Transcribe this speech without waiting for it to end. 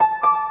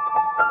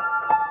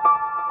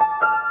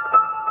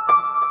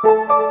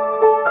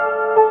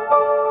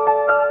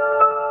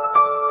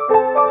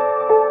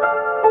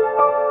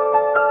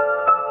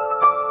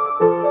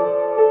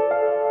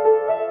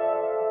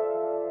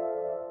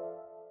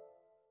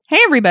Hey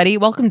everybody,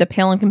 welcome to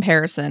Pale in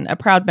Comparison, a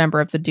proud member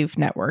of the Doof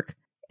Network.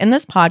 In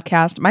this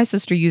podcast, my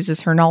sister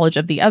uses her knowledge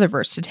of the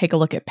Otherverse to take a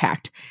look at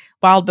Pact,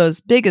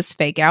 Wildbow's biggest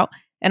fake out,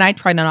 and I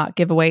try to not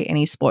give away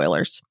any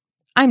spoilers.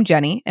 I'm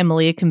Jenny, and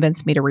Malia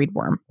convinced me to read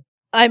Worm.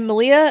 I'm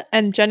Malia,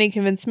 and Jenny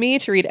convinced me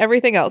to read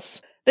everything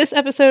else. This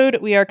episode,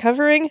 we are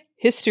covering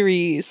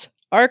Histories,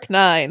 Arc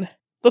 9.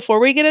 Before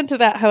we get into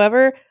that,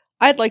 however,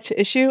 I'd like to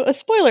issue a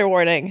spoiler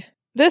warning.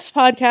 This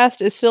podcast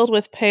is filled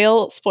with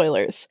pale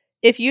spoilers.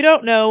 If you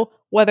don't know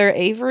whether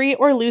Avery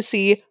or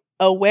Lucy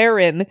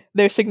awerin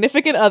their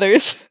significant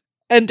others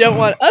and don't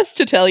want us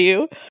to tell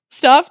you,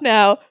 stop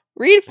now,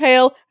 read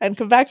Pale, and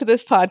come back to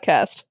this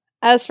podcast.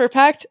 As for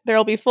Pact, there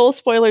will be full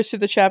spoilers to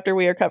the chapter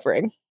we are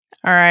covering.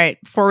 All right,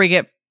 before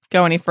we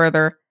go any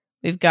further,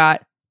 we've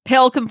got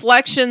Pale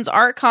Complexions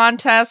art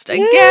contest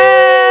again.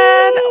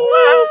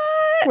 What?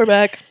 We're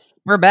back.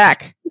 We're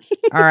back.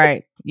 All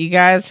right, you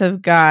guys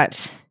have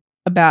got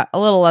about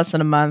a little less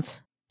than a month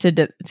to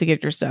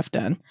get your stuff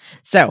done.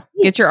 So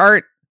get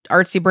your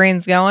artsy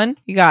brains going.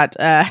 You got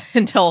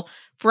until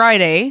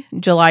Friday,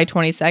 July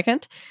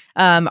 22nd.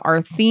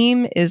 Our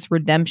theme is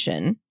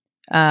redemption.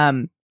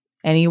 Any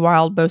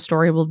Wildbow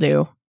story will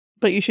do.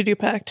 But you should do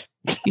Pact.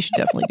 You should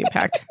definitely do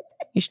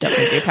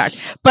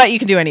Pact. But you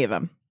can do any of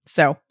them.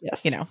 So,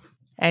 yes.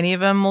 Any of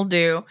them will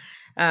do.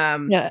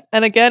 Yeah.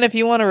 And again, if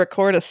you want to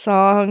record a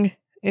song,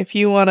 if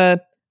you want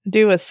to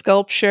do a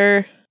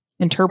sculpture,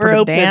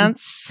 interpretive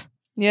dance.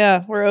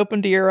 Yeah, we're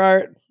open to your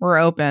art. We're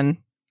open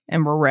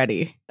and we're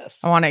ready. Yes.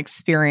 I want to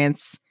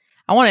experience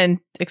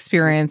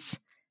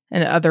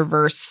an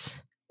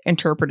Otherverse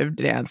interpretive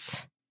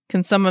dance.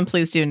 Can someone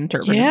please do an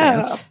interpretive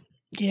dance?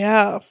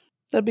 Yeah,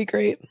 that'd be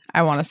great.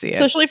 I want to see it.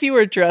 Especially if you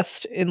were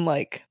dressed in,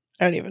 I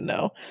don't even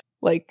know,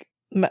 an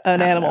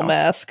animal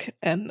mask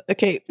and a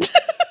cape.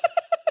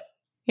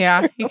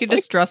 Yeah, you could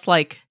just dress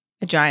like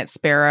a giant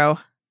sparrow.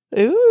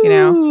 Ooh.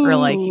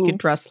 Or you could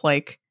dress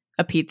like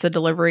a pizza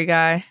delivery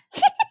guy.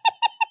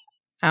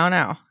 I don't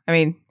know. I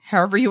mean,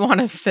 however you want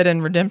to fit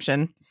in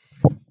redemption.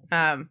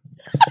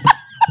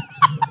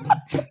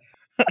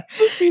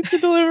 Pizza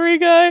delivery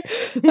guy.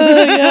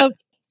 Yeah.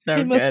 So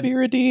he must be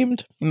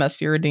redeemed.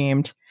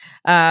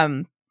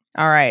 All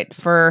right.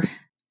 For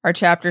our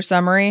chapter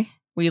summary,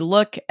 we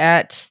look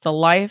at the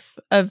life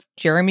of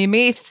Jeremy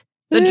Meath,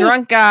 the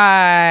drunk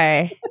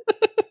guy.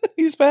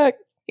 He's back.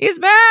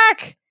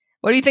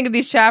 What do you think of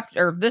this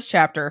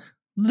chapter?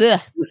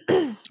 Blech.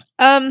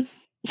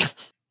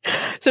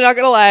 So not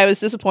gonna lie, I was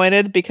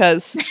disappointed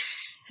because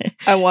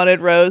I wanted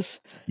Rose.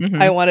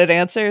 Mm-hmm. I wanted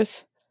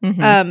answers.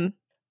 Mm-hmm.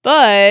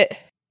 But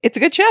it's a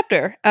good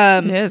chapter.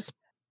 It is.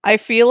 I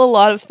feel a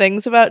lot of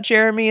things about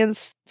Jeremy and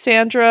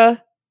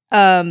Sandra.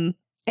 And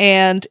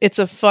it's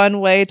a fun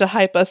way to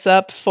hype us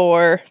up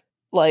for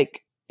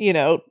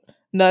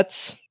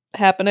nuts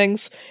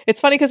happenings.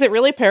 It's funny because it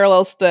really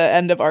parallels the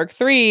end of Arc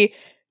 3,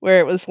 where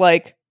it was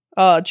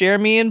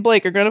Jeremy and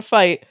Blake are gonna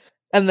fight.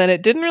 And then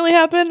it didn't really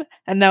happen.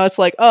 And now it's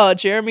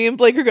Jeremy and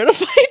Blake are going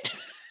to fight.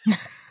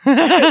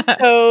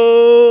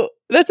 So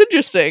that's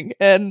interesting.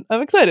 And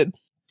I'm excited.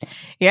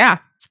 Yeah.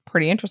 It's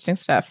pretty interesting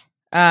stuff.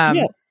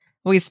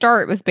 We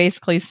start with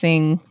basically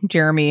seeing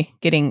Jeremy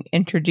getting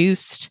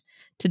introduced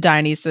to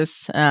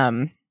Dionysus,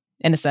 in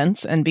a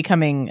sense, and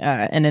becoming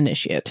an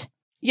initiate.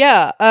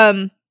 Yeah.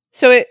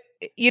 So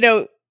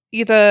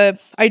the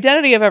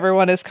identity of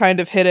everyone is kind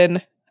of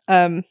hidden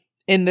in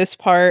this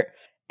part.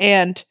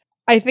 And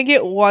I think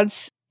it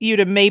wants you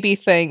to maybe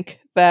think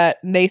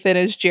that Nathan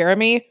is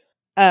Jeremy,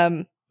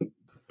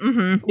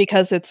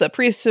 because it's a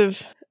priest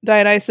of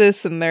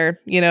Dionysus and they're,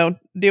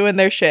 doing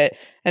their shit.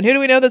 And who do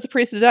we know that's a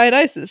priest of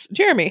Dionysus?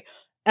 Jeremy.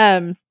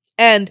 And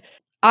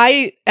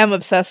I am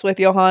obsessed with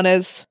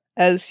Johannes,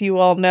 as you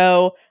all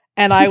know.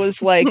 And I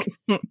was like,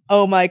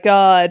 oh my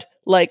god,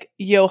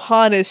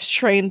 Johannes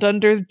trained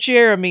under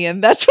Jeremy,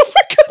 and that's what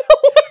we're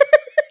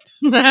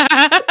gonna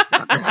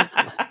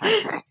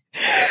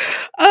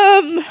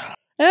learn.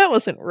 That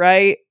wasn't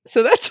right,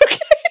 so that's okay.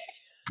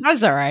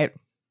 That's all right.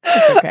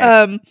 It's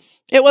okay.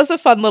 It was a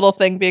fun little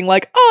thing being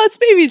it's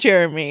baby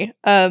Jeremy.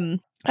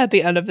 At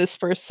the end of this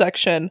first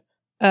section,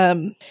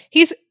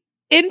 he's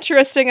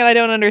interesting, and I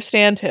don't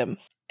understand him,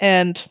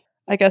 and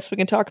I guess we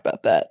can talk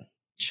about that.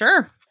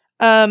 Sure.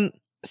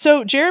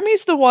 So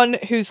Jeremy's the one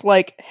who's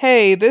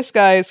hey, this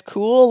guy's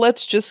cool,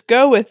 let's just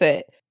go with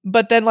it.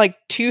 But then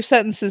 2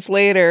 sentences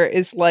later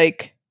is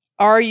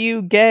are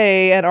you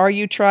gay and are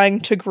you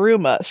trying to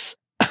groom us?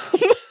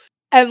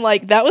 And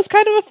that was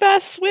kind of a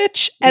fast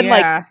switch. And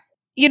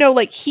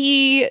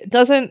he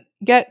doesn't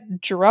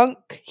get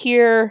drunk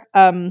here.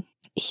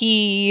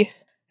 It's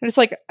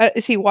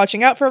is he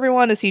watching out for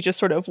everyone? Is he just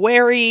sort of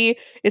wary?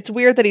 It's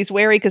weird that he's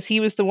wary because he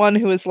was the one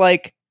who was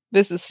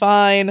this is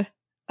fine.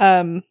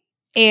 And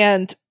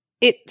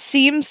it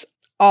seems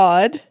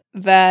odd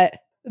that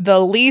the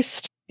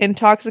least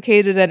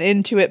intoxicated and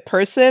into it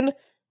person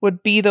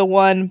would be the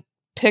one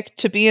picked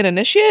to be an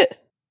initiate.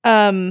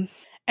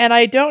 And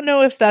I don't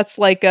know if that's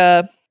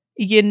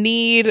you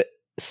need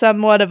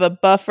somewhat of a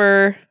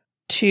buffer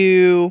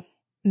to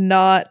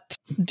not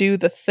do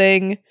the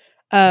thing.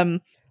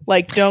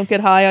 like don't get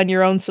high on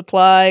your own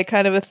supply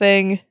kind of a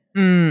thing.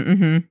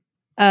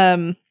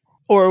 Mm-hmm.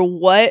 Or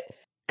what?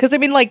 Because I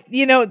mean, like,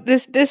 you know,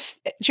 this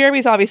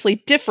Jeremy's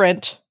obviously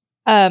different,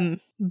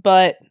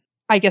 but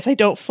I guess I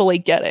don't fully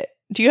get it.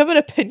 Do you have an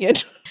opinion?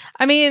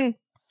 I mean,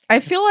 I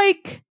feel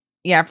like,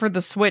 yeah, for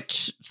the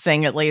Switch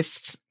thing at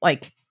least,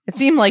 like, it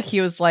seemed like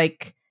he was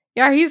like,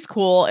 yeah, he's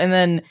cool, and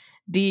then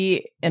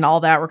D and all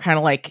that were kind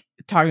of like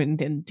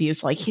talking, and D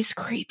is like, he's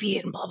creepy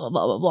and blah blah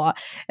blah blah blah,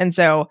 and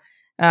so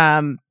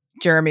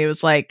Jeremy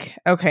was like,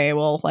 okay,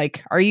 well,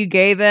 like, are you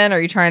gay then?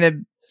 Are you trying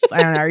to,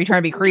 I don't know, are you trying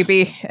to be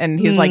creepy? And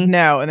he's like,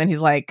 no, and then he's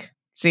like,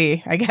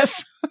 see, I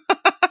guess.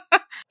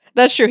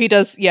 That's true. He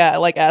does, yeah,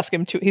 like ask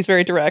him to. He's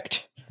very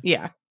direct.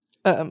 Yeah.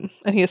 And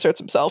he asserts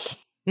himself.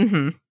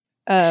 Mm-hmm.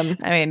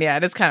 I mean, yeah,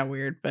 it is kind of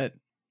weird, but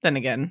then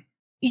again,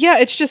 yeah,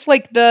 it's just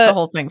like the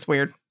whole thing's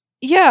weird.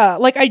 Yeah,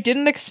 like I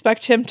didn't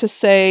expect him to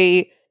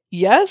say,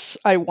 yes,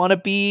 I want to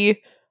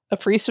be a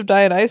priest of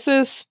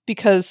Dionysus,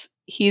 because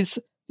he's,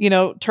 you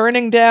know,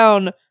 turning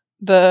down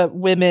the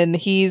women.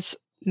 He's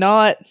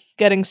not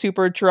getting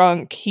super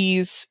drunk.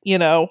 He's, you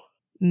know,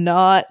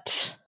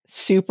 not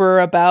super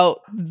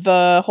about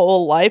the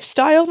whole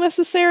lifestyle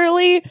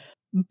necessarily,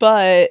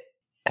 but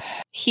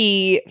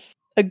he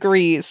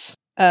agrees.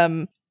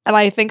 And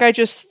I think I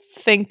just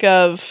think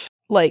of,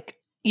 like,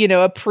 you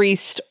know, a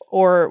priest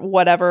or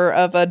whatever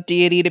of a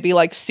deity to be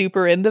like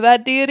super into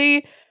that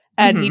deity,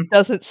 and he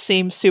doesn't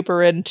seem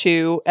super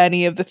into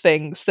any of the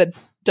things that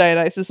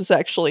Dionysus is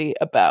actually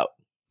about.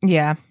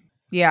 Yeah.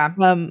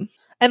 And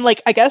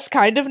like, I guess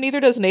kind of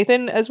neither does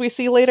Nathan, as we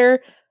see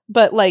later,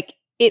 but like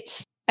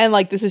it's, and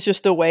like this is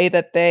just the way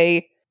that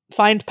they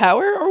find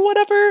power or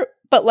whatever,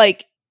 but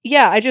like,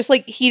 yeah, I just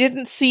like, he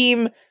didn't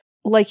seem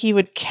like he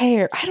would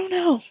care. I don't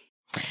know.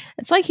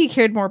 It's like he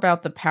cared more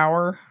about the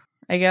power,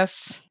 I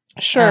guess.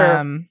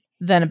 Sure.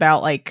 Than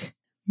about like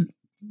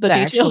the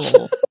details.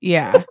 Actual,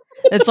 yeah.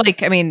 It's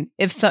like, I mean,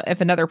 if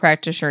another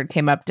practitioner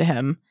came up to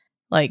him,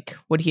 like,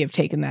 would he have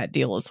taken that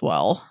deal as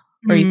well?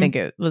 Or you think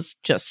it was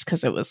just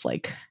because it was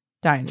like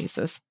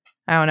Dionysus?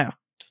 I don't know.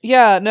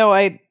 Yeah,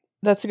 no,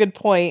 that's a good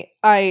point.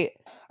 I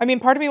mean,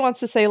 part of me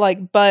wants to say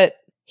like, but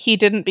he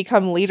didn't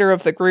become leader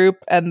of the group,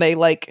 and they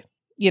like,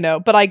 you know,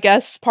 but I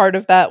guess part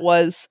of that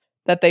was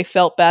that they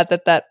felt bad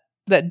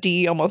that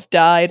D almost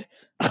died.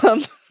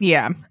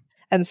 Yeah.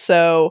 And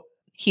so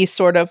he's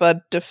sort of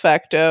a de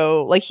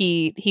facto, like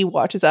he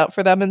watches out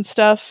for them and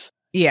stuff.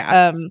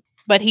 Yeah.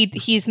 But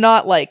he's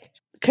not like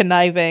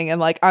conniving and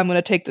like, I'm going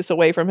to take this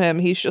away from him.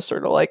 He's just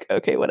sort of like,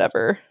 okay,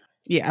 whatever.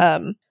 Yeah.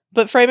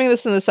 But framing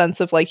this in the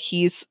sense of like,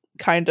 he's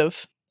kind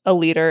of a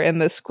leader in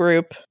this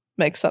group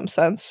makes some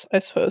sense, I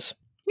suppose.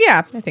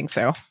 Yeah, I think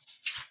so.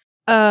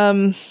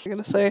 I'm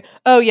going to say,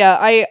 oh yeah,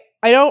 I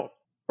don't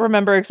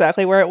remember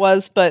exactly where it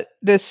was, but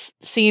this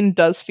scene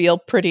does feel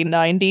pretty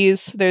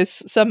 90s.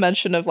 There's some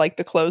mention of like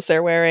the clothes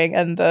they're wearing,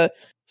 and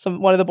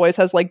one of the boys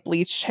has like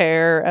bleached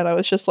hair, and I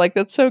was just like,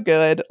 that's so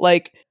good.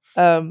 Like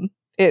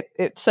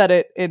it set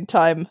it in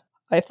time,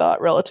 I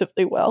thought,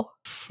 relatively well.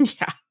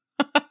 Yeah.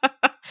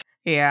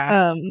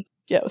 Yeah.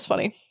 Yeah, it was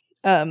funny.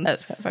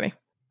 That's kind of funny.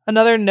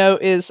 Another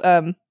note is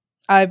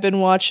I've been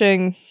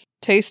watching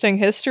Tasting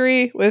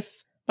History with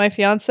my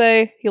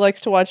fiance. He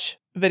likes to watch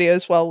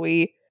videos while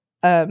we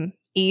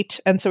eat,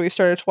 and so we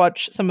started to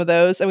watch some of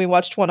those, and we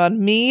watched one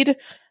on mead,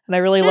 and I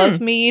really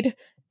love mead,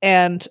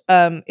 and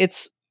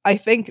it's, I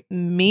think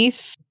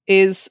meath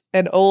is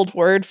an old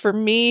word for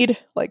mead,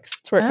 like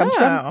that's where it comes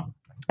from,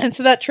 and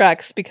so that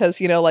tracks because,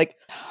 you know, like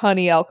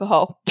honey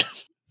alcohol.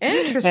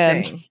 Interesting.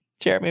 And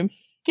Jeremy,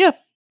 yeah,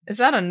 is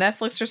that on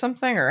Netflix or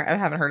something, or I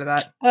haven't heard of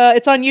that?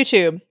 It's on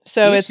YouTube.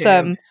 So it's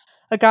a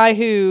guy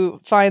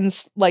who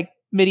finds like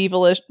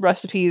medieval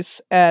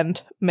recipes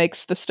and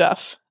makes the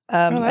stuff.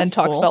 And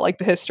talks about like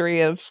the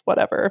history of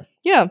whatever.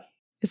 Yeah.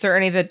 Is there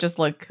any that just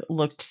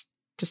looked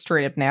just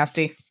straight up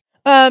nasty?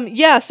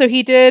 Yeah, so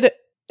he did.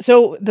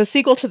 So the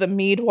sequel to the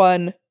mead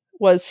one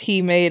was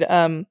he made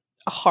a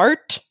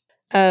heart.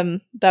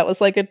 That was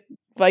like a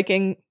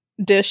Viking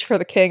dish for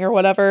the king or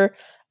whatever.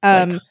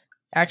 Like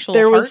actual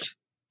there heart? Was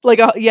like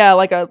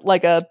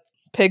a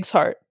pig's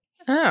heart.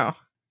 Oh.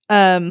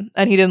 And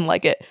he didn't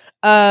like it.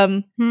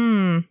 It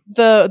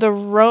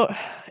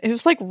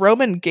was like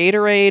Roman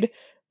Gatorade,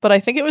 but I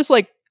think it was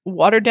like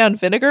watered down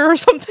vinegar or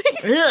something.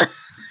 I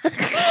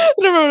don't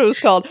remember what it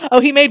was called. Oh,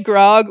 he made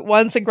grog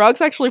once, and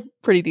grog's actually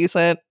pretty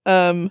decent.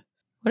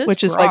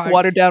 Which is like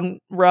watered down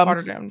rum.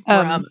 Watered down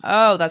rum.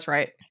 Oh, that's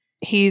right.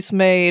 He's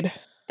made,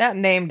 that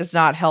name does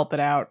not help it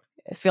out.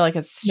 I feel like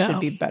it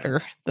should be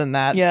better than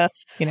that. Yeah,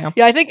 you know.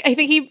 Yeah, I think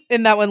he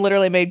in that one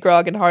literally made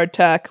grog and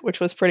hardtack, which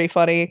was pretty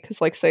funny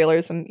because like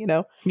sailors and, you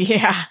know.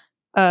 Yeah.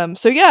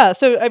 So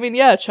I mean,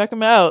 yeah, check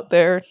them out.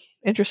 They're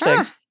interesting.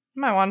 I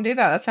might want to do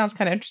that. That sounds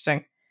kind of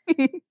interesting.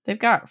 They've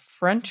got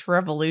French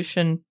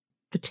Revolution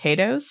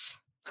potatoes.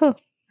 Huh.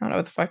 I don't know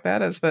what the fuck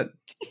that is, but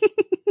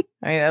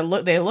I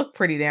mean, they look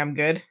pretty damn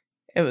good.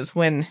 It was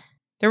when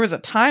there was a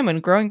time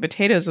when growing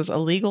potatoes was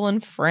illegal in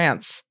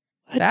France.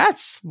 What?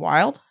 That's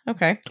wild.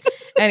 Okay.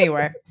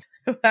 Anyway,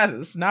 that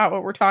is not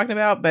what we're talking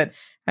about, but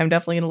I'm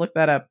definitely going to look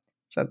that up.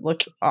 So it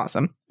looks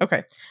awesome.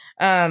 Okay.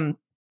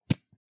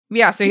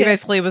 Yeah, so he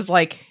basically was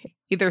like,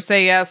 either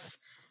say yes,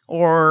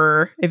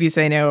 or if you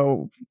say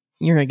no,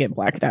 you're gonna get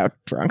blacked out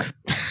drunk.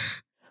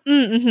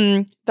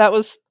 Mm-hmm. That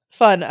was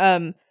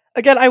fun.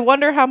 Again, I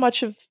wonder how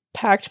much of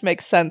Pact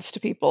makes sense to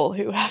people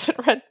who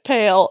haven't read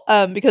Pale.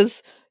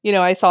 Because,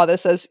 I saw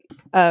this as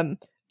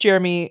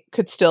Jeremy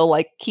could still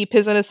like keep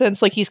his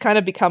innocence. Like he's kind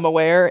of become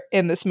aware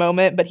in this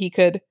moment, but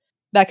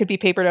that could be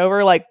papered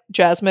over like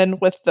Jasmine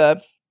with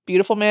the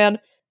beautiful man.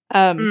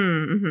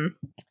 Mm-hmm.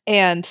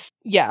 And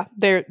yeah,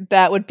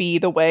 that would be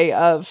the way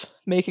of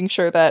making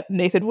sure that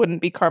Nathan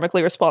wouldn't be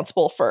karmically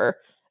responsible for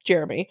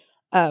Jeremy.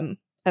 And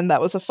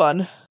that was a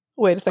fun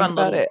way to think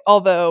about it.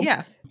 Although,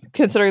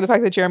 considering the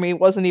fact that Jeremy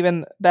wasn't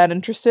even that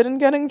interested in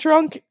getting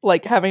drunk,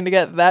 like having to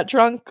get that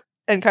drunk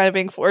and kind of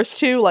being forced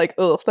to, like,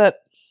 ugh, that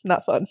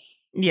not fun.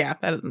 Yeah,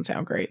 that doesn't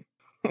sound great.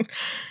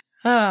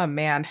 Oh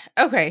man.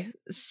 Okay,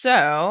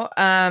 so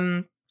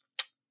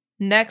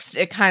next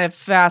it kind of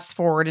fast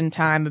forward in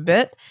time a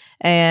bit,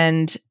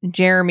 and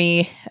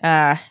Jeremy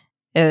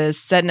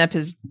is setting up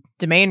his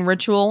domain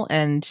ritual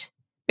and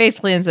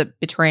basically ends up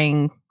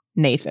betraying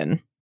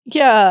Nathan.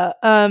 Yeah,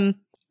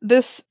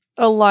 this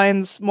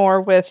aligns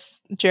more with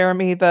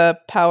Jeremy, the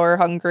power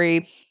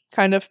hungry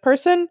kind of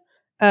person.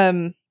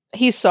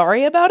 He's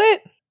sorry about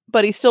it,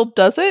 but he still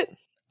does it.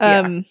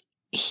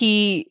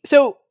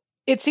 So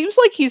it seems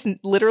like he's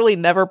literally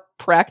never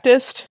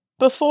practiced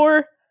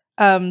before.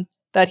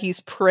 That he's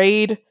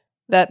prayed,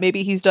 that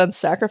maybe he's done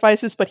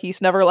sacrifices, but he's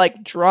never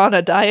like drawn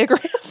a diagram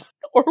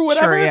or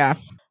whatever. Sure, yeah.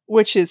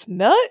 Which is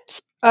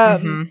nuts.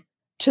 To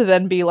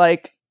then be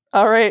like,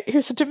 all right,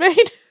 here's a domain.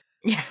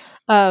 Yeah.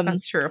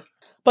 That's true.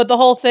 But the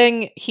whole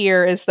thing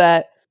here is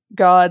that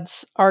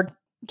gods are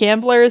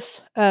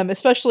gamblers,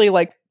 especially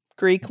like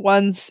Greek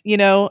ones,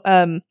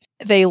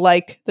 they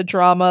like the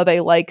drama, they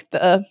like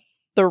the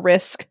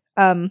risk.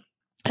 And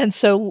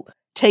so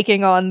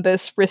taking on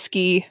this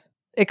risky,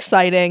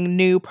 exciting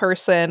new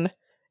person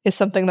is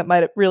something that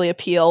might really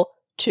appeal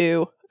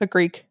to a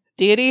Greek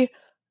deity.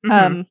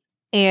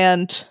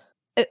 And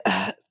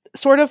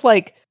sort of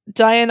like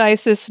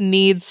Dionysus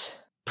needs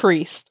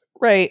priests,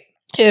 right?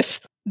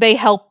 If they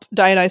help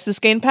Dionysus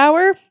gain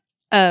power,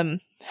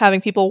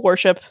 having people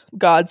worship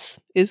gods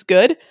is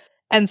good.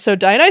 And so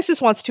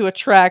Dionysus wants to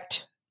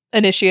attract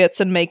initiates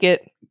and make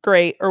it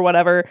great or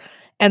whatever.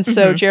 And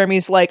so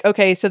Jeremy's like,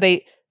 okay, so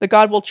the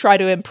god will try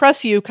to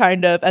impress you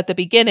kind of at the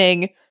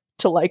beginning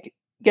to like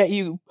get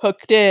you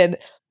hooked in,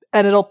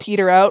 and it'll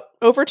peter out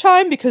over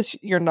time because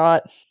you're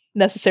not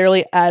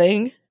necessarily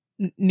adding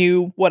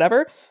new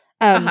whatever.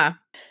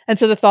 And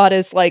so the thought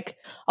is like,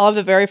 I'll have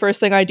the very first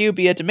thing I do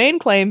be a domain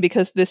claim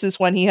because this is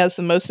when he has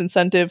the most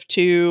incentive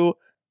to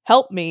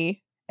help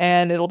me,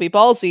 and it'll be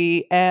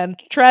ballsy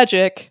and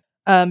tragic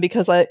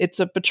because it's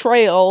a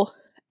betrayal,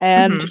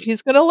 and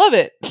he's gonna love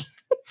it.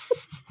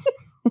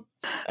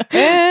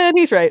 And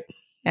he's right.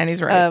 And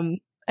he's right.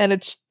 And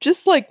it's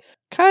just like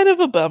kind of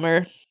a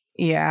bummer.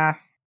 Yeah.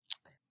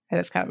 It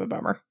is kind of a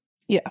bummer.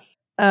 Yeah.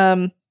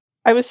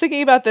 I was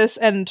thinking about this,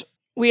 and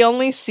we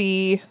only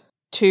see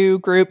two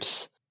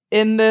groups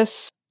in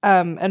this,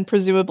 and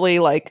presumably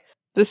like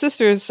the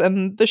sisters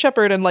and the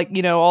shepherd and like,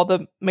 all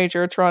the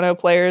major Toronto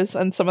players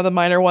and some of the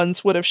minor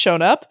ones would have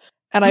shown up.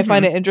 And I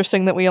find it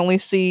interesting that we only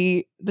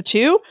see the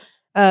two.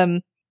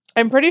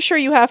 I'm pretty sure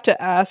you have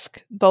to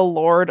ask the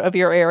lord of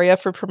your area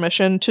for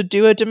permission to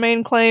do a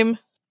domain claim.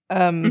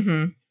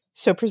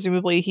 So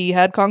presumably he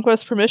had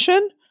Conquest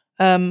permission.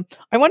 I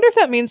wonder if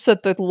that means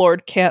that the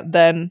lord can't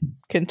then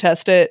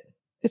contest it.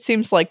 It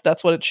seems like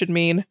that's what it should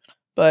mean,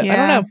 but I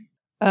don't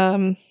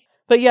know.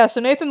 But yeah,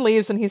 so Nathan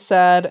leaves and he's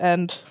sad,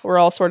 and we're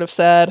all sort of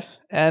sad,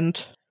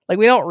 and like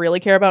we don't really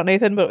care about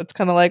Nathan, but it's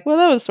kind of like, well,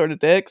 that was sort of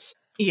dicks.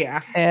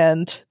 Yeah.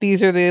 And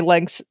these are the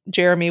lengths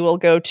Jeremy will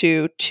go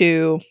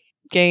to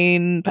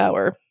gain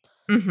power.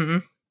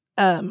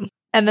 And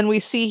then we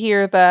see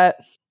here that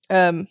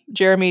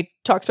Jeremy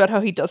talks about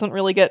how he doesn't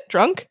really get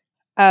drunk.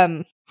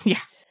 Yeah.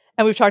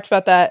 And we've talked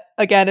about that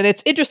again, and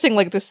it's interesting,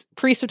 like this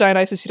priest of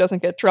Dionysus who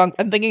doesn't get drunk.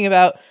 I'm thinking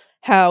about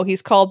how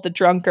he's called the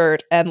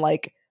drunkard, and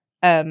like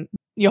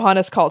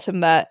Johannes calls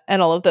him that,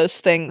 and all of those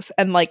things,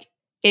 and like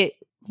it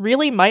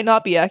really might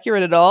not be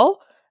accurate at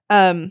all,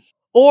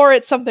 or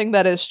it's something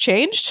that has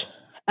changed.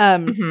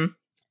 And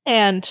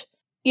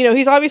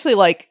he's obviously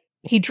like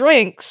he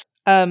drinks,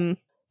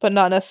 but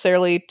not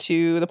necessarily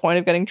to the point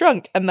of getting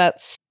drunk, and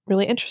that's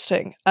really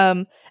interesting.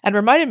 And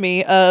reminded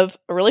me of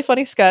a really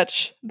funny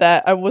sketch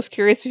that I was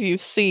curious if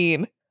you've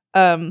seen.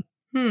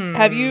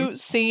 Have you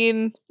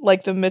seen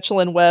like the Mitchell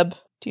and Webb?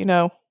 Do you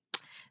know?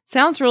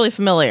 Sounds really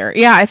familiar.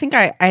 Yeah, I think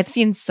I've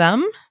seen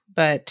some,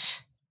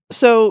 but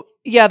so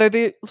yeah, they're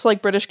these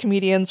like British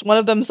comedians. One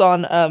of them's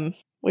on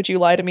Would You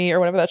Lie to Me or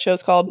whatever that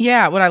show's called.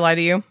 Yeah, Would I Lie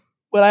to You?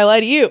 Would I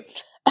Lie to You?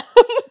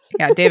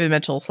 Yeah, David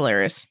Mitchell's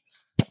hilarious.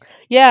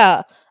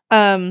 Yeah.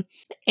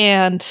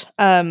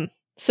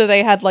 So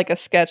they had like a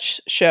sketch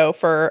show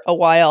for a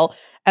while,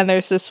 and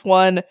there's this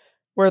one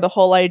where the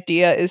whole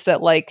idea is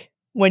that like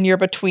when you're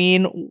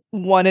between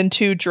 1 and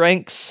 2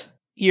 drinks,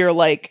 you're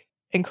like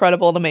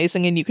incredible and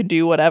amazing and you can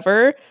do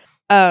whatever.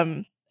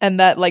 And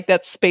that like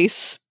that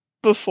space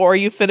before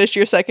you finish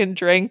your second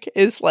drink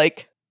is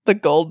like the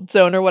gold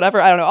zone or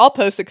whatever. I don't know. I'll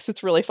post it because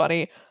it's really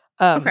funny.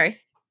 Okay.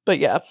 But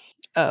yeah.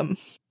 I don't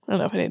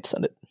know if I need to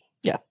send it.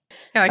 Yeah.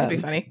 Yeah, that could be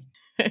funny.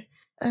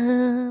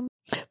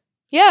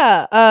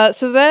 Yeah.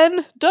 So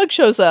then Doug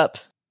shows up.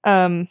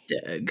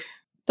 Doug.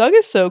 Doug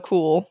is so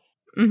cool.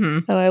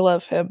 Mm-hmm. And I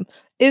love him.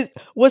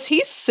 Was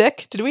he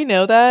sick? Did we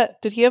know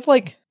that? Did he have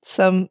like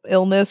some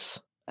illness?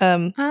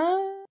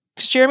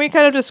 'Cause Jeremy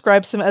kind of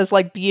describes him as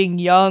like being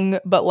young,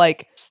 but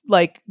like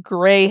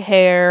gray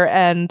hair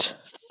and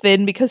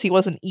thin because he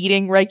wasn't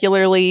eating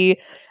regularly.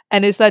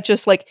 And is that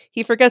just like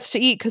he forgets to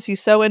eat because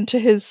he's so into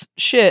his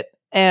shit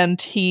and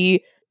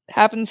he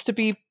happens to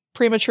be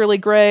prematurely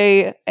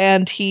gray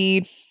and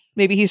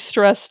maybe he's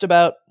stressed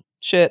about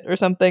shit or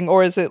something,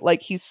 or is it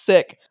like he's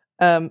sick?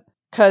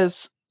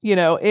 Because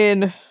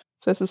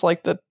this is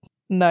like the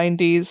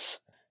 90s.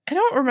 I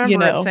don't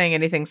remember it saying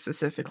anything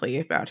specifically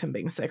about him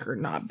being sick or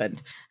not, but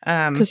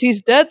because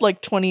he's dead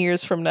like 20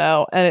 years from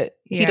now, and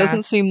he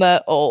doesn't seem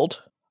that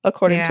old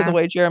according to the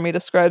way Jeremy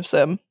describes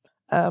him.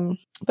 But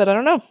I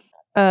don't know.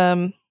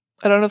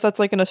 I don't know if that's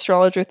like an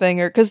astrologer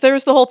thing, or because there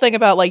was the whole thing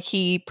about like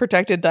he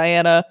protected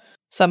Diana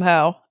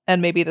somehow,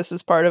 and maybe this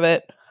is part of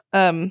it.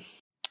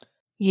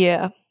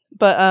 Yeah,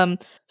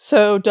 but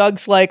so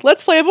Doug's like,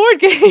 let's play a board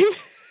game.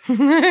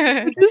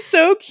 Which is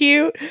so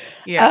cute.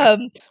 Yeah.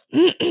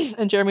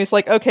 And Jeremy's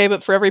like, okay,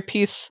 but for every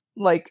piece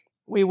like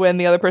we win,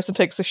 the other person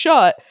takes a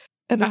shot.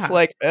 And it's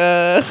like,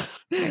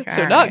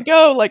 so not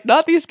go, like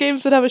not these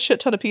games that have a shit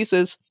ton of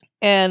pieces.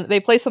 And they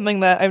play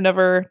something that I've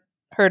never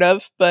heard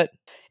of, but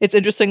it's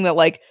interesting that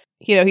like,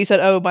 he said,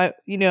 oh, my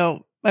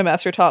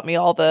master taught me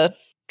all the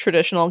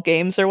traditional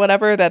games or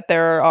whatever, that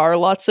there are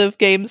lots of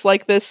games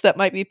like this that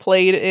might be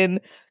played in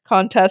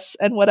contests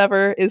and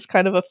whatever is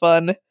kind of a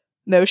fun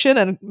notion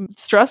and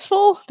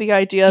stressful. The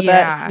idea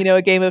that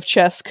a game of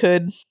chess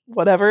could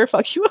whatever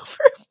fuck you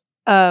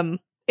over.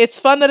 It's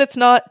fun that it's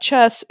not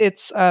chess.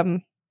 It's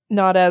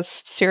not as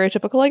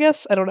stereotypical, I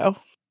guess. I don't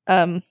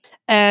know.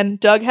 And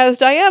Doug has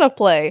Diana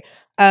play.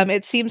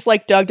 It seems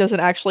like Doug doesn't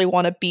actually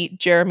want to beat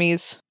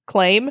Jeremy's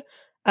claim.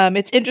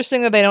 It's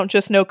interesting that they don't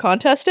just no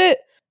contest it.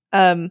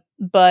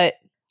 But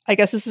I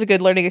guess this is a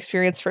good learning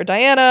experience for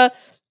Diana.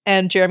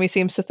 And Jeremy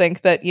seems to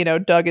think that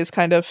Doug is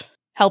kind of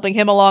helping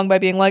him along by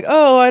being like,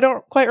 oh, I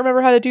don't quite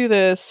remember how to do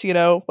this,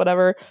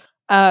 whatever.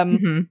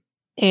 And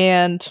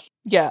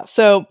yeah,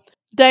 so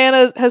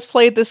Diana has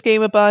played this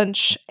game a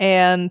bunch,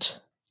 and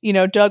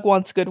Doug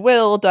wants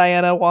goodwill.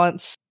 Diana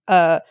wants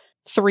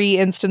 3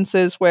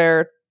 instances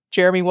where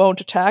Jeremy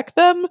won't attack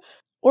them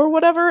or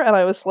whatever. And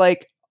I was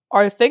like,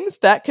 are things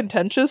that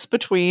contentious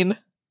between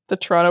the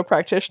Toronto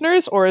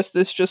practitioners, or is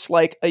this just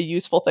like a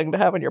useful thing to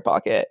have in your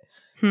pocket?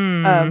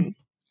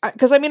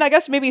 Because I mean, I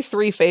guess maybe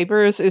 3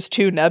 favors is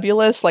too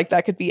nebulous. Like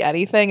that could be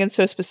anything. And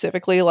so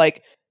specifically,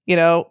 like,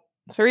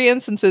 3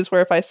 instances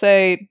where if I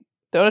say,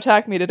 don't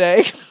attack me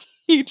today,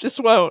 you just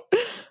won't,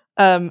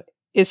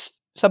 is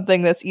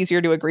something that's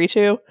easier to agree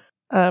to.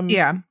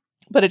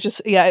 But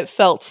it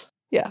felt,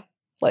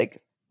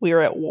 like we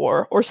were at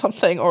war or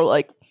something, or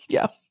like,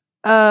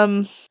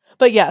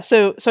 but yeah,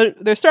 so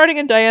they're starting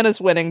and Diana's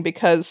winning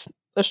because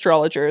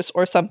astrologers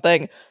or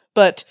something,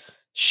 but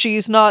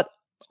she's not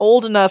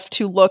old enough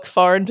to look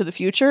far into the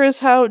future is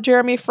how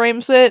Jeremy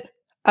frames it.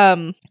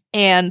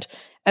 And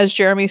as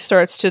Jeremy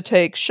starts to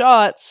take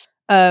shots,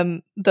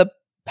 the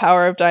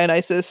power of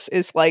Dionysus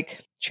is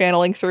like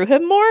channeling through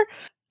him more,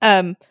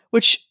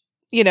 which,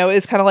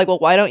 is kind of like, well,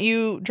 why don't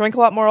you drink a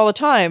lot more all the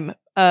time?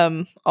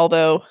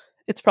 Although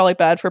it's probably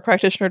bad for a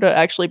practitioner to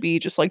actually be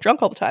just like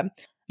drunk all the time.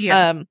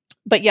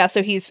 But yeah,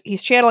 so he's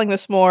channeling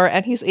this more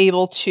and he's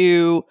able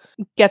to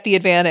get the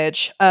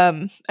advantage,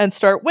 and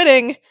start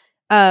winning.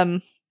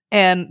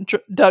 And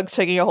Doug's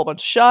taking a whole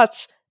bunch of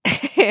shots,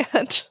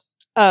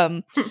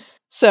 and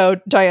so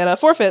Diana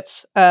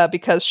forfeits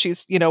because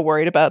she's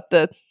worried about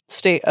the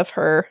state of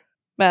her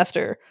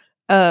master,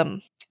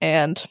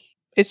 and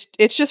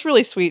it's just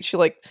really sweet. She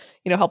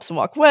helps him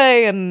walk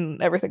away,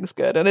 and everything's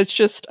good. And it's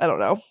just, I don't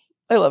know,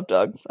 I love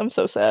Doug. I'm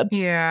so sad.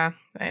 Yeah,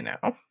 I know,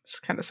 it's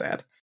kind of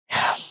sad.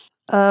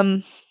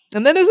 And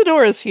then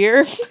Isadora's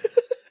here.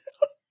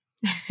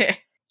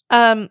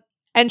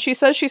 And she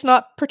says she's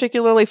not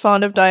particularly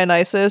fond of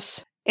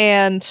Dionysus,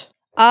 and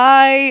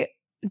I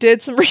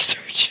did some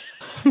research.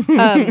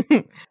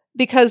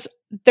 Because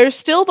there's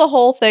still the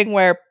whole thing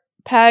where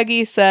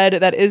Paggy said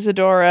that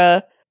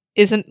Isadora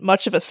isn't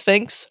much of a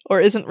sphinx,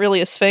 or isn't really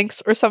a sphinx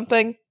or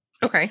something.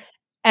 Okay.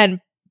 And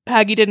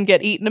Paggy didn't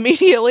get eaten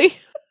immediately,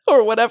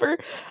 or whatever.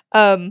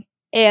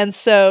 And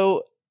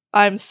so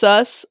I'm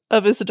sus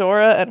of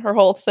Isadora and her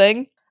whole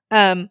thing.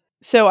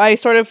 So I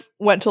sort of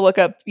went to look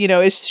up,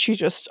 is she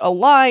just a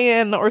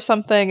lion or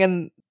something?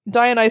 And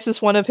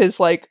Dionysus, one of his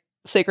like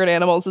sacred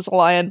animals, is a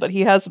lion, but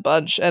he has a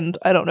bunch, and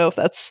I don't know if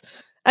that's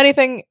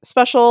anything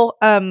special.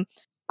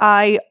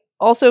 I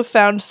also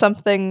found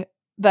something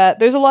that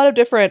there's a lot of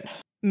different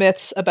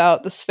myths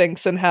about the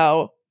Sphinx and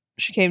how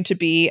she came to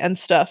be and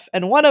stuff.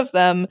 And one of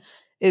them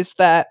is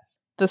that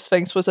the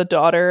Sphinx was a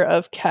daughter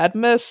of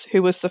Cadmus,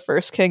 who was the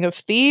first king of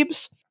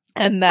Thebes,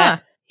 and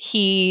that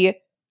he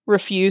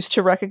refused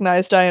to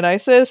recognize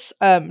Dionysus.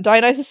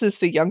 Dionysus is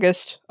the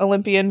youngest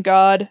Olympian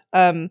god.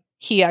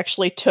 He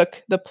actually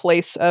took the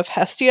place of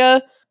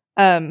Hestia,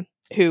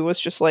 who was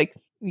just like,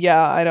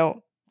 yeah, I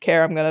don't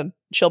care, I'm gonna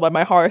chill by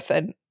my hearth,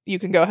 and you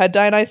can go ahead,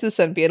 Dionysus,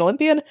 and be an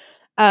Olympian.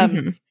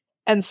 And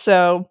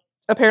so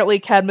apparently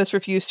Cadmus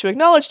refused to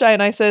acknowledge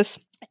Dionysus,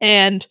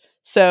 and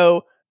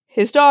so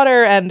his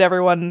daughter and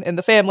everyone in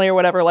the family or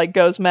whatever like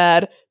goes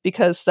mad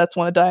because that's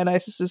one of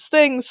Dionysus's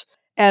things,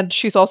 and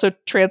she's also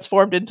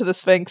transformed into the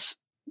Sphinx,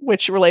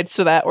 which relates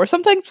to that or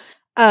something.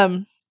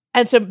 And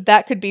so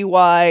that could be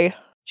why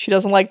she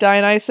doesn't like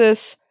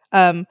Dionysus.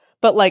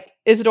 But like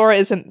Isidora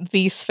isn't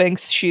the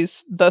Sphinx,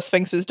 she's the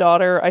Sphinx's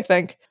daughter, I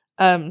think.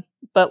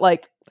 But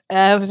like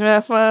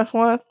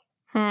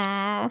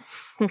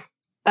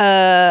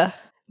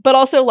but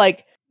also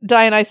like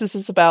Dionysus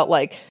is about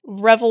like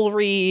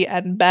revelry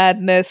and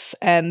madness,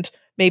 and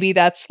maybe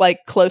that's like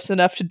close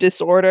enough to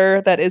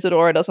disorder that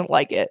Isidora doesn't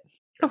like it.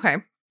 Okay.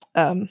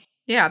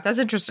 Yeah, that's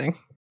interesting.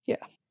 Yeah.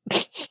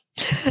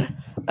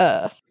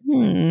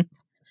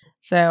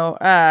 So,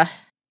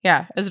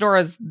 yeah,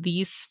 Isidora's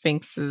the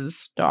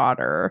Sphinx's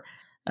daughter.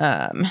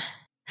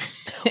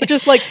 Which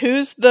is like,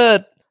 who's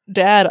the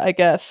dad, I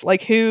guess?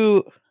 Like,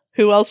 who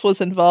else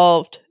was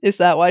involved? Is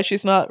that why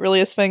she's not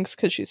really a Sphinx?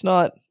 Because she's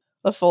not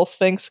a full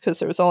Sphinx because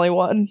there was only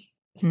one?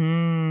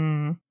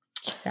 Yeah,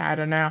 I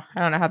don't know. I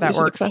don't know how that These are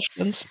the works.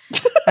 questions.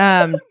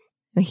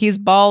 He's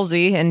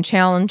ballsy and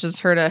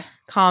challenges her to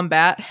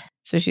combat,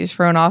 so she's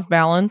thrown off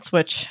balance,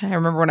 which I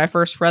remember when I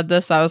first read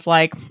this, I was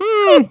like,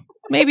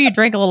 maybe you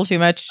drank a little too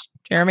much,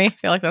 Jeremy. I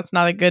feel like that's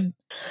not a good...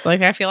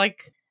 I feel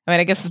like... I mean,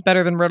 I guess it's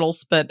better than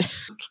riddles, but...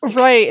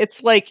 Right,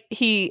 it's like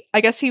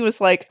I guess he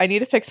was like, I need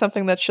to pick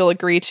something that she'll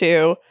agree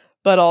to,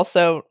 but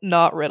also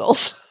not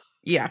riddles.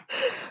 Yeah.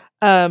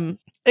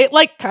 It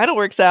like kind of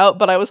works out,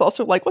 but I was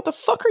also like, what the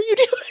fuck are you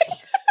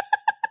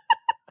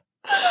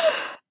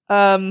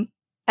doing?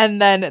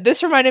 And then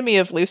this reminded me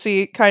of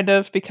Lucy, kind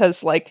of,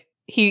 because like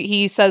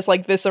he says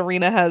like this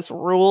arena has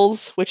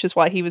rules, which is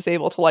why he was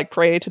able to like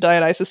pray to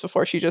Dionysus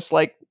before she just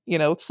like, you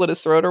know, slit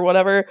his throat or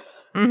whatever.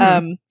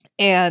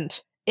 And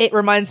it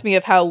reminds me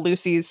of how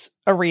Lucy's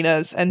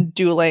arenas and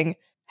dueling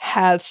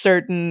has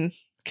certain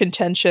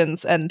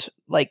contentions and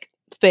like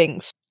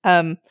things.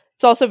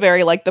 It's also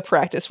very like the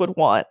practice would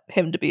want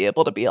him to be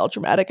able to be all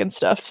dramatic and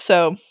stuff.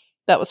 So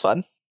that was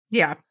fun.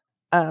 Yeah.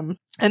 And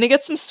he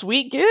gets some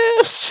sweet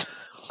gifts.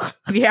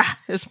 Yeah,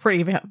 it's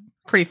pretty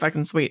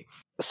fucking sweet.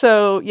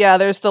 So yeah,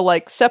 there's the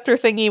like scepter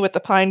thingy with the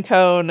pine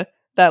cone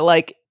that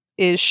like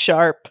is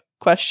sharp ?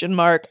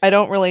 I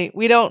don't really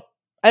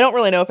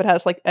know if it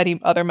has like any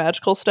other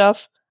magical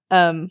stuff.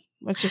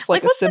 It's just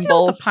like a what's the deal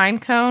symbol. with the pine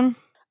cone?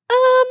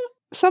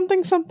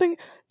 Something.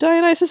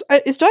 Dionysus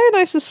is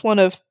Dionysus one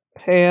of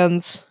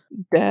Pan's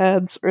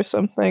dads or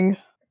something?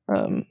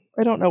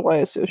 I don't know why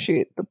I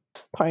associate the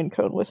pine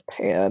cone with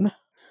Pan.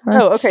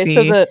 Let's okay. see.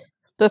 So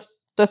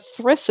the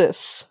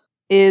thyrsus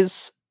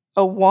is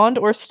a wand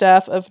or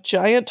staff of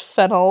giant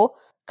fennel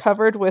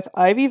covered with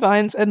ivy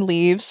vines and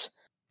leaves,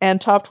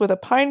 and topped with a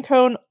pine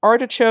cone,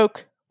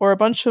 artichoke, or a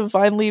bunch of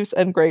vine leaves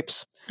and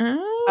grapes.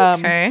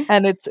 Okay.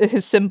 And it's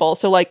his symbol.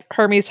 So like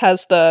Hermes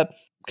has the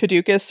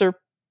caduceus or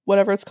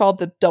whatever it's called,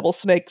 the double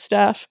snake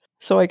staff.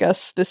 So I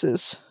guess this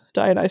is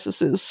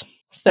Dionysus's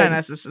thing.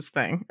 Dionysus's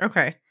thing.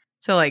 Okay.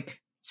 So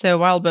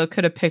Wildbow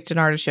could have picked an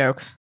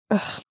artichoke,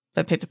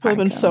 but picked a pine Would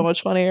have been cone. so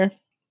much funnier.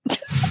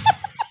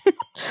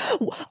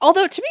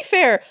 Although to be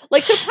fair,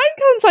 like so pine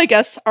cones I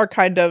guess are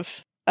kind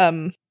of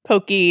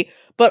pokey,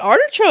 but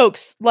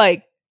artichokes,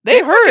 like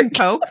they hurt.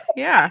 Poke.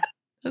 Yeah.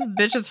 Those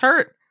bitches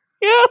hurt.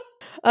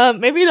 Yeah.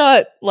 Maybe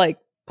not like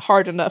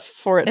hard enough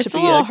for it It's to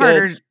be a little good,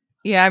 harder.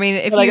 Yeah, I mean,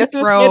 if but I you guess it's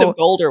made throw of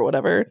gold or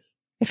whatever.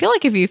 I feel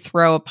like if you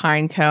throw a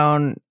pine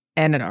cone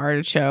and an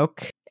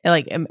artichoke,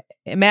 like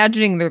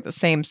imagining they're the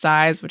same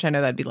size, which I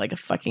know that'd be like a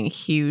fucking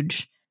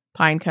huge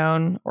pine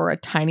cone or a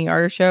tiny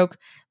artichoke,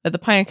 but the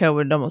pine cone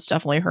would almost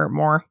definitely hurt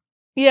more.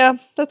 Yeah,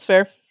 that's fair.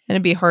 And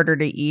it'd be harder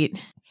to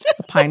eat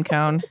a pine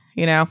cone,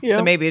 you know? Yeah.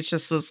 So maybe it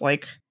just was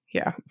like,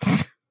 yeah.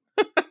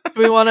 Do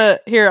we want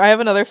to here? I have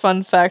another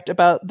fun fact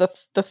about the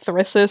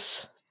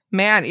thyrsus.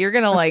 Man, you're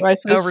gonna like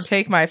Thyrsus.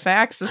 overtake my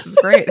facts. This is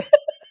great.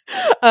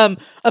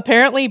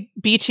 Apparently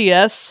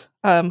BTS,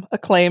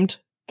 acclaimed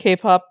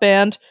K-pop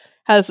band,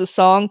 has a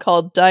song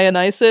called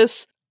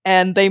Dionysus,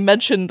 and they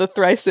mention the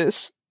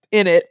thyrsus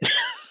in it. In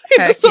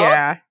the Heck song,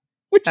 yeah.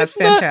 which That's is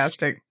nuts.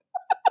 fantastic.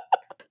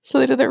 So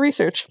they did their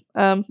research.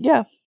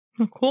 Yeah.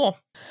 Oh, cool.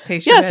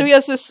 Taste your Yeah, so head. he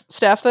has this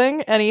staff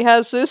thing, and he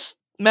has this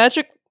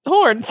magic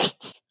horn.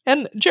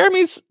 And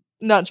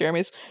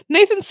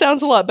Nathan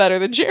sounds a lot better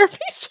than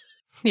Jeremy's.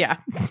 Yeah.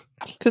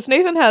 Because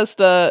Nathan has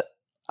the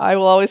I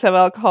will always have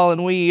alcohol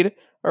and weed,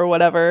 or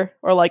whatever,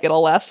 or like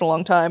it'll last a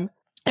long time.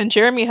 And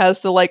Jeremy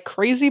has the like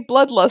crazy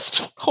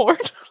bloodlust horn.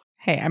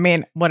 Hey, I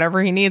mean,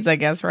 whatever he needs, I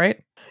guess,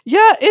 right?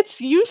 Yeah,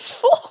 it's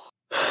useful.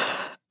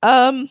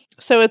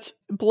 So it's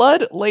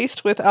blood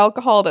laced with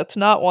alcohol that's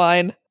not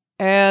wine,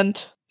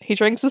 and he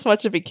drinks as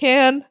much as he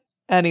can,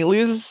 and he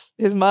loses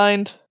his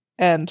mind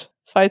and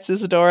fights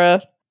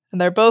Isadora, and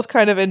they're both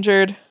kind of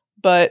injured,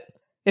 but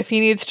if he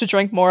needs to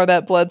drink more of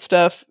that blood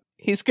stuff,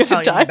 he's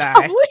gonna die.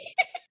 Probably.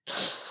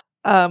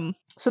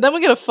 So then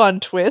we get a fun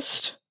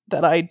twist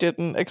that I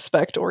didn't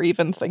expect or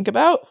even think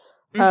about,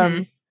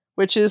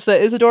 which is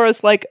that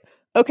Isadora's like,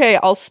 okay,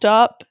 I'll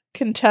stop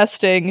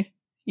contesting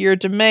your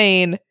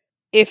domain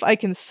if I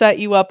can set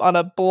you up on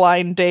a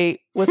blind date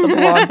with a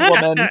blonde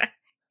woman.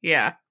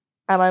 Yeah.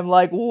 And I'm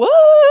like,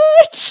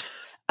 what?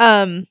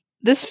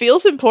 This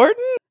feels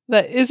important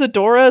that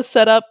Isadora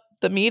set up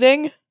the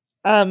meeting.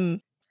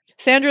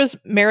 Sandra's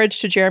marriage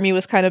to Jeremy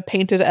was kind of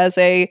painted as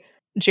a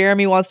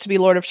Jeremy wants to be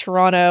Lord of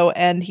Toronto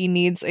and he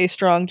needs a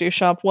strong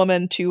Duchamp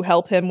woman to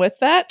help him with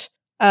that.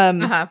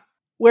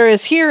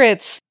 Whereas here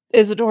it's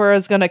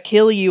Isadora's gonna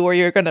kill you or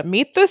you're gonna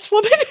meet this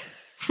woman.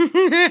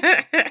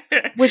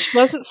 Which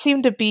doesn't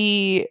seem to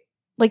be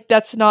like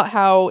that's not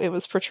how it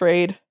was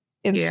portrayed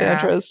in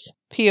Sandra's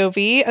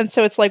POV. And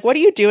so it's like, what are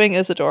you doing,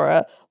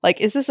 Isadora? Like,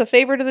 is this a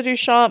favor to the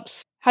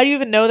Duchamps? How do you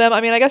even know them?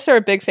 I mean, I guess they're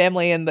a big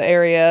family in the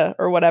area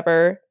or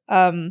whatever.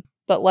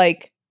 But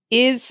like,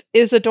 is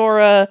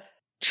Isadora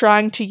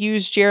trying to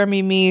use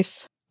Jeremy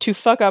Meath to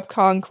fuck up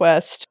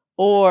Conquest?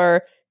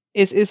 Or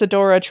is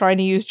Isadora trying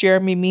to use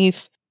Jeremy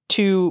Meath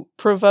to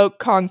provoke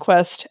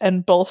Conquest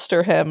and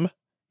bolster him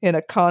in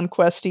a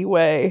conquesty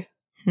way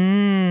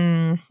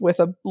with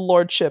a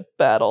lordship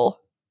battle?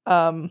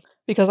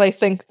 Because I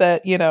think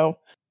that, you know,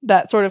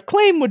 that sort of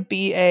claim would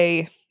be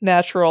a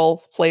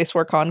natural place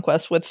where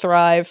Conquest would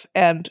thrive,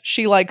 and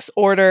she likes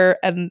order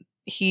and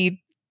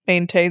he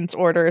maintains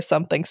order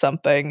something.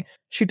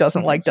 She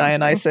doesn't like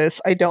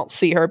Dionysus. I don't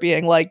see her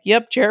being like,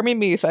 yep, Jeremy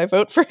Meath, I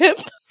vote for him.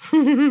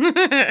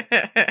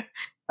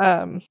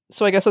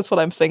 So I guess that's what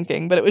I'm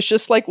thinking, but it was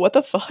just like, what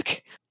the fuck?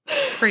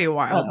 It's pretty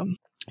wild.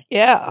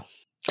 Yeah.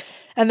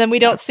 And then we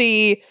don't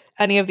see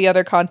any of the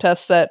other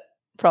contests that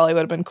probably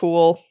would have been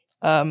cool.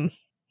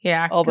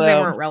 Yeah, because they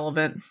weren't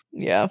relevant.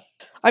 Yeah.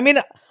 I mean,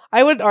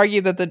 I would argue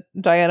that the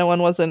Diana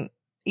one wasn't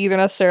either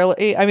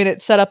necessarily. I mean,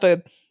 it set up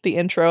the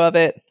intro of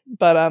it,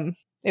 but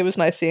it was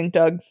nice seeing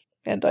Doug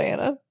and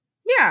Diana.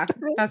 Yeah,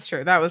 that's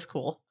true. That was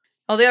cool.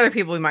 All the other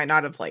people we might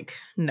not have like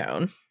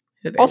known.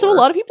 Also, a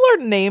lot of people are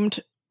named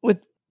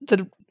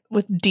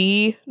with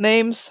D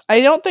names.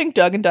 I don't think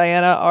Doug and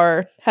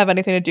Diana have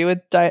anything to do with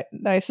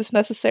Dionysus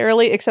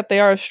necessarily, except they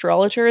are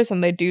astrologers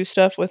and they do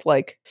stuff with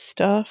like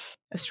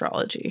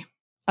astrology.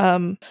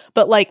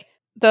 But like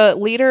the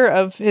leader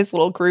of his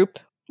little group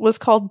was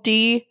called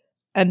D,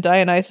 and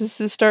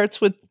Dionysus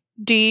starts with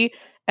D,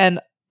 and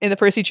in the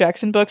Percy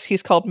Jackson books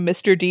he's called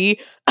Mr. D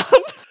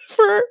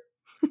for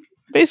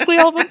basically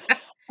all of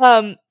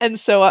them. And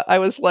so I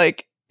was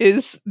like,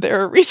 is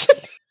there a reason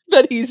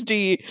that he's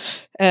D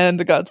and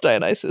the god's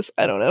Dionysus?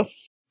 I don't know.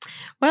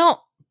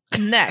 Well,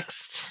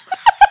 next.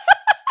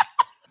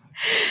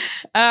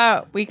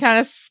 We kind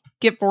of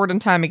skip forward in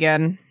time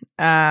again.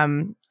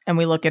 And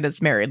we look at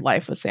his married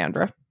life with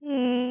Sandra.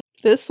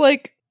 This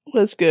like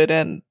was good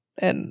and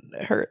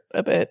hurt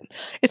a bit.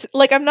 It's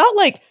like I'm not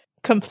like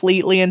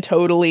completely and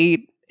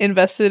totally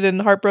invested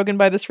and heartbroken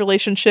by this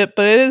relationship,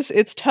 but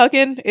it's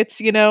tugging. It's,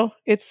 you know,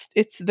 it's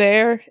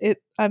there.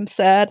 I'm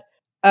sad.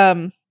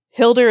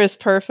 Hildur is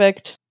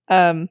perfect.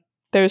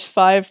 There's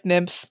 5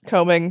 nymphs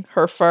combing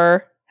her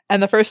fur,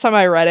 and the first time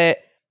I read it,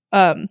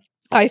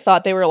 I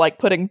thought they were like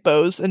putting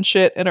bows and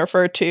shit in her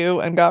fur too,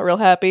 and got real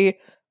happy.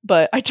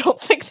 But I don't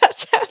think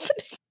that's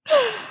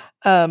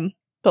happening.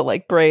 But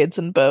like braids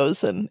and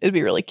bows, and it'd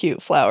be really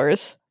cute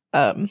flowers.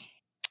 And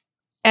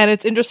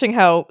it's interesting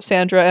how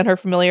Sandra and her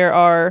familiar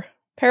are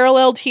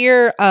paralleled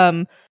here.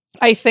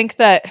 I think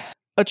that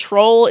a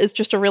troll is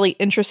just a really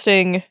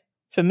interesting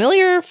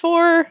familiar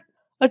for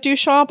a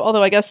Duchamp,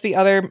 although I guess the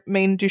other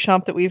main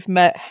Duchamp that we've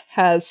met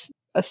has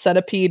a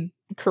centipede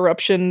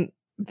corruption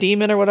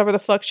demon or whatever the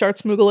fuck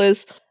Shartsmoogle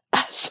is.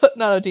 So,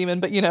 not a demon,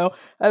 but you know,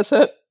 as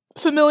a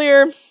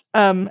familiar.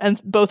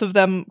 And both of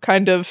them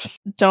kind of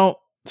don't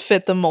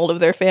fit the mold of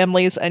their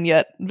families and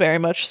yet very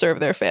much serve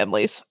their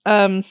families.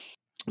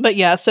 But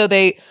yeah, so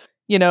they,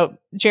 you know,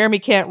 Jeremy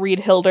can't read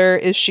Hildur.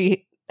 Is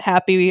she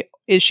happy?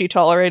 Is she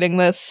tolerating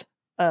this?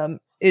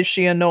 Is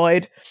she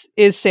annoyed?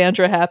 Is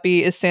Sandra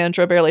happy? Is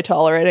Sandra barely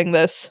tolerating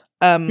this?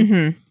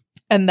 And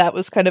that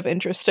was kind of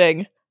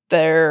interesting,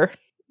 their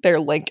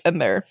link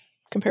and their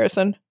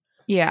comparison.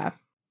 Yeah.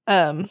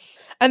 And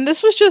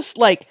this was just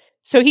like,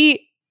 so you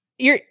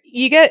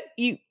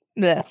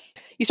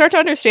start to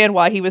understand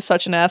why he was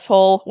such an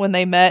asshole when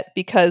they met,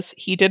 because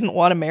he didn't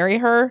want to marry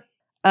her.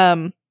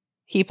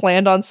 He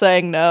planned on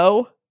saying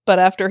no, but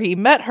after he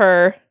met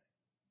her,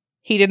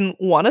 he didn't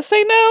want to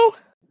say no.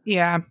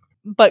 Yeah.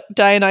 But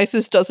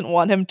Dionysus doesn't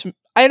want him to.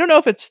 I don't know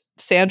if it's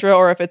Sandra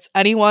or if it's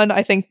anyone.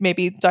 I think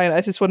maybe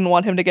Dionysus wouldn't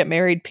want him to get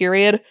married,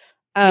 period.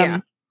 Yeah,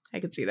 I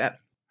could see that.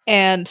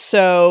 And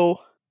so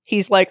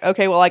he's like,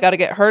 okay, well, I got to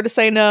get her to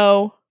say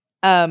no.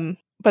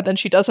 But then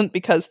she doesn't,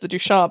 because the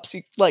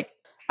Duchamps, like,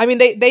 I mean,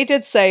 they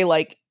did say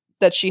like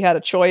that she had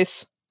a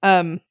choice.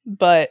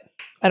 But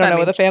I don't know,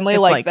 with a family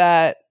it's like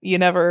that, you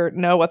never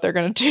know what they're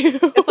going to do.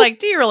 It's like,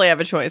 do you really have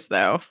a choice,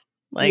 though?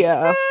 Like,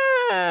 yeah.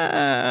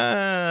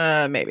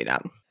 Maybe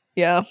not.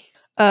 Yeah.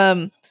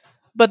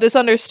 But this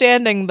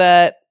understanding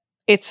that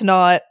it's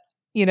not,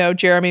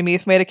 Jeremy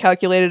Meath made a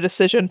calculated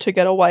decision to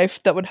get a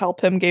wife that would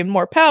help him gain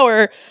more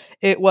power.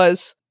 It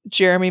was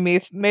Jeremy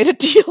Meath made a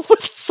deal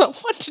with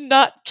someone to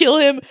not kill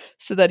him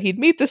so that he'd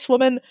meet this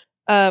woman,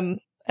 and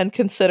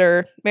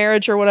consider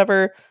marriage or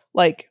whatever,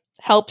 like,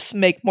 helps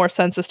make more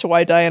sense as to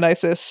why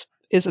Dionysus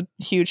is a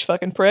huge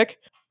fucking prick.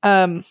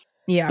 Yeah.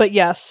 But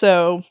yeah,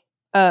 so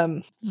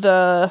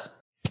the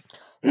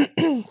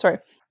sorry.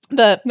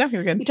 No,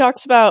 you're good. He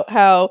talks about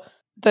how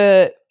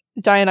the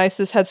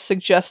Dionysus had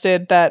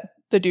suggested that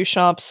the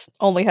Duchamps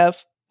only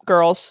have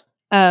girls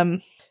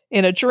in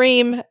a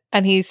dream,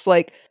 and he's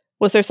like,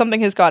 was there something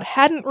his god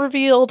hadn't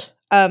revealed?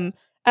 And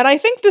I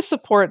think this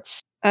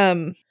supports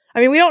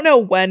we don't know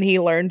when he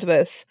learned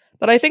this,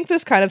 but I think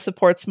this kind of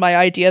supports my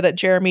idea that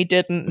Jeremy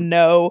didn't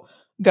know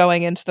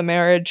going into the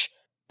marriage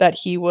that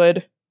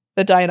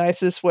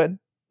Dionysus would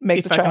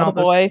make the child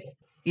a boy.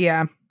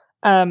 Yeah.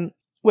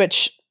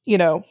 Which,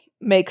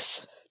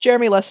 makes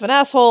Jeremy less of an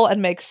asshole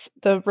and makes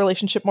the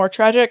relationship more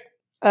tragic.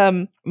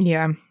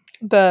 Yeah.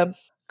 The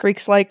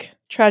Greeks like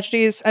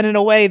tragedies, and in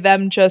a way,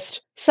 them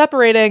just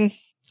separating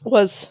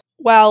was,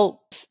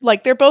 while,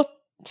 like, they're both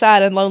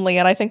sad and lonely,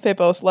 and I think they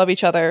both love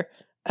each other.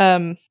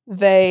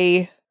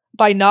 They,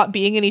 by not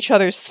being in each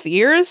other's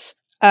spheres,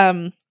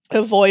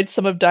 avoid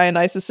some of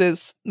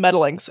Dionysus's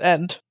meddlings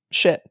and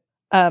shit.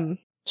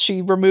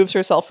 She removes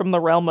herself from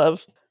the realm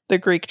of the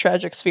Greek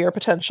tragic sphere,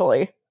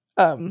 potentially.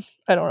 I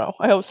don't know.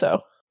 I hope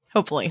so.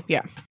 Hopefully,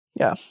 yeah.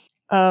 Yeah.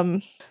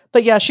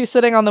 But yeah, she's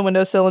sitting on the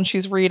windowsill and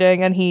she's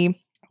reading, and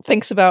he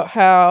thinks about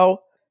how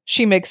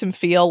she makes him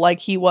feel like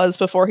he was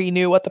before he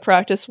knew what the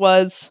practice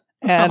was,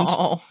 and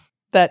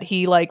that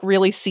he, like,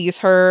 really sees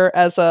her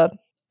as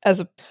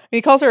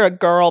he calls her a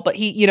girl, but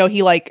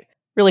he like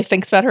really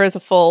thinks about her as a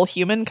full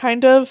human,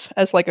 kind of,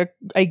 as like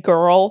a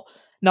girl,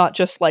 not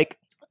just like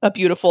a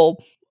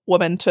beautiful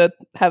woman to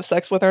have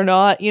sex with or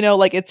not,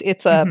 like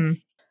it's a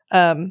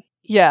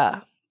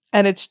yeah.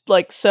 And it's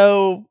like,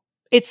 so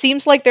it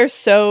seems like they're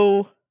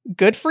so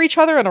good for each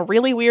other in a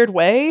really weird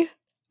way.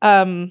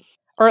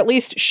 Or at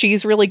least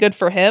she's really good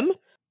for him.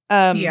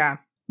 Yeah.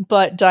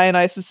 But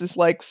Dionysus is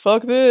like,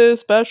 fuck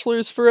this,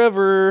 bachelors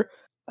forever.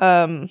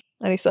 And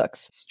he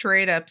sucks.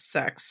 Straight up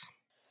sucks.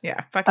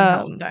 Yeah, fucking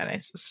hell,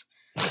 Dionysus.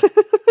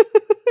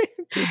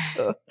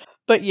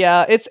 But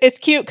yeah, it's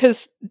cute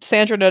because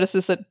Sandra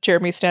notices that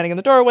Jeremy's standing in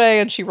the doorway,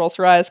 and she rolls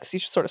her eyes because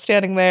he's just sort of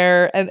standing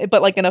there,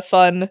 but like in a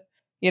fun,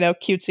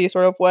 cutesy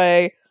sort of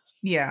way.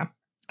 Yeah.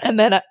 And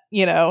then,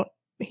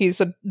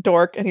 he's a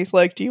dork, and he's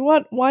like, do you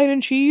want wine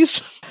and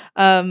cheese?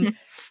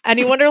 And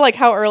you wonder, like,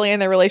 how early in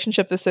their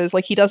relationship this is.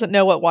 Like, he doesn't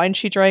know what wine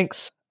she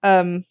drinks.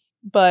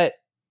 But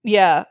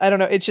yeah, I don't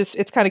know.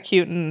 It's kind of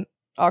cute and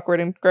awkward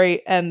and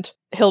great. And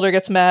Hilda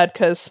gets mad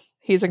because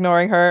he's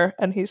ignoring her,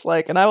 and he's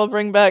like, and I will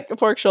bring back a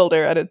pork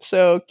shoulder. And it's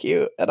so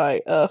cute. And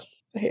I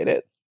hate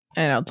it.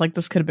 I know. It's like,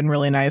 this could have been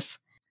really nice.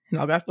 And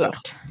all got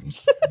fucked.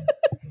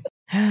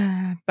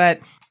 But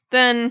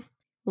then,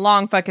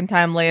 long fucking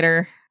time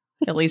later,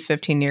 at least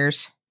 15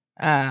 years,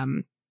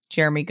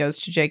 Jeremy goes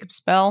to Jacob's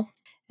Bell,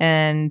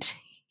 and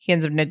he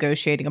ends up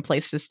negotiating a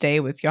place to stay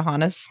with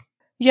Johannes.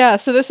 Yeah,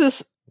 so this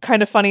is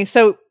kind of funny.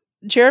 So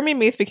Jeremy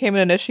Meath became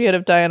an initiate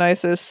of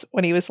Dionysus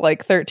when he was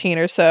like 13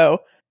 or so,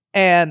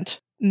 and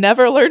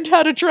never learned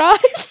how to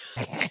drive.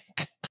 I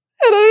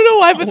don't know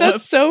why, but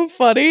that's so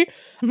funny.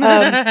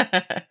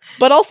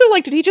 But also,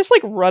 like, did he just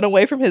like run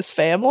away from his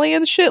family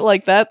and shit?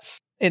 Like, that's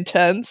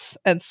intense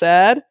and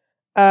sad.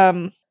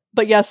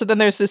 But yeah, so then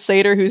there's this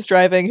satyr who's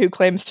driving, who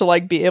claims to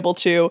like be able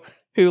to,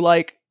 who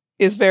like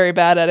is very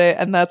bad at it,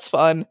 and that's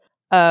fun.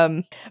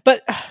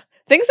 But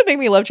things that make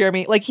me love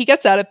Jeremy, like, he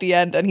gets out at the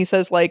end and he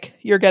says, like,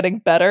 you're getting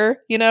better,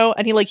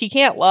 and he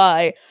can't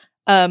lie.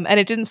 And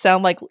it didn't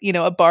sound like,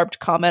 a barbed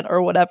comment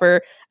or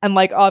whatever. And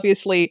like,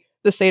 obviously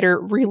the satyr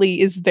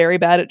really is very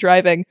bad at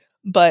driving,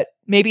 but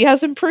maybe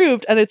has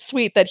improved, and it's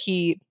sweet that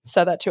he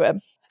said that to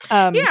him.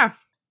 Yeah.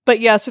 But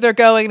yeah, so they're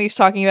going, and he's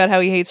talking about how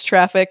he hates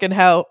traffic and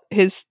how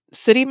his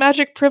city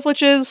magic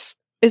privileges,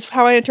 is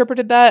how I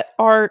interpreted that,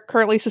 are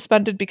currently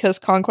suspended because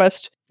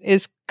Conquest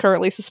is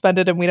currently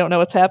suspended and we don't know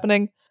what's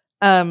happening.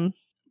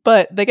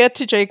 But they get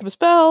to Jacob's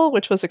Bell,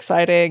 which was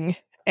exciting,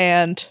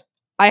 and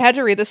I had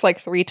to read this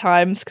like 3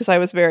 times because I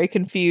was very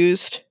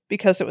confused,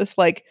 because it was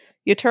like,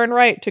 you turn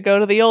right to go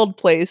to the old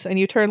place, and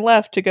you turn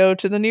left to go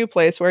to the new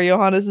place where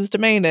Johannes'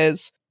 domain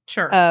is.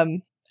 Sure.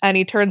 And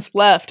he turns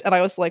left, and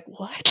I was like,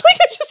 what? Like,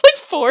 I just like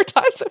 4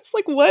 times. I was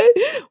like, what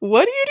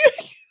are you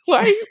doing? Why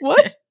are you,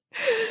 what?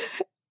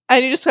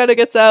 And he just kind of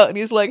gets out, and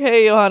he's like,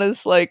 hey,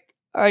 Johannes, like,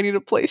 I need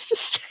a place to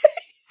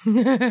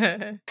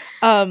stay.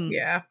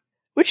 Yeah.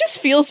 Which just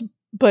feels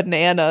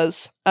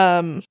bananas.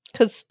 And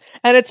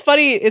it's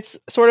funny, it's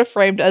sort of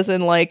framed as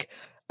in like,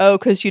 oh,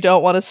 because you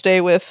don't want to stay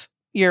with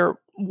your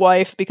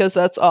wife because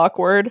that's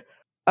awkward.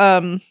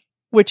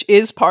 Which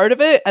is part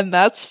of it, and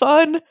that's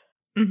fun.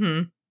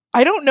 Mm-hmm.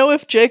 I don't know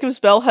if Jacob's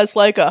Bell has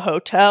like a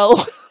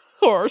hotel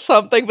or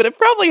something, but it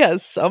probably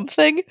has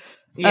something.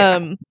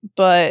 Yeah.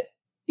 But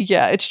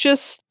yeah, it's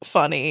just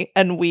funny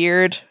and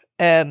weird,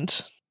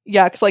 and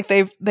yeah, because like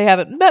they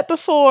haven't met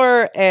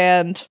before,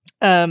 and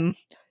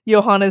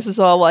Johannes is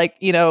all like,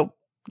 you know,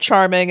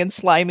 charming and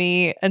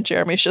slimy, and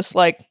Jeremy's just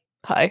like,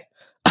 hi.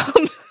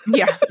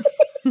 Yeah.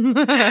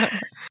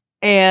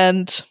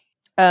 And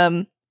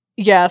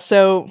yeah,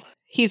 so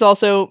he's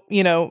also,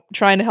 you know,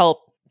 trying to help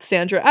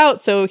Sandra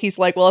out. So he's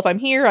like, well, if I'm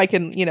here, I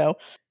can, you know,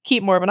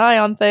 keep more of an eye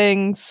on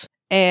things.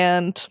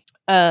 And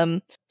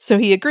so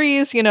he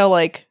agrees, you know,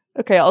 like,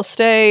 okay, I'll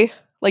stay.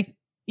 Like,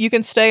 you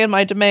can stay in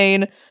my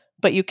domain,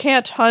 but you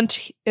can't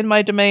hunt in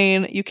my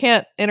domain. You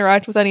can't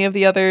interact with any of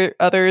the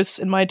others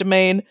in my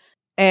domain,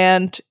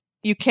 and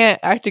you can't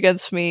act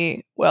against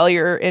me while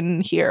you're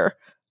in here.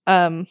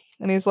 And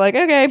he's like,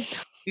 okay.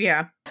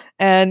 Yeah.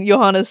 And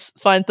Johannes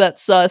finds that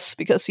sus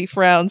because he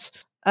frowns.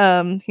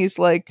 He's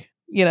like,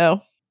 you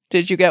know,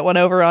 did you get one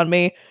over on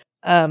me?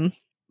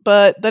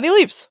 But then he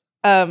leaves.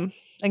 And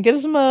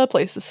gives him a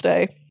place to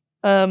stay.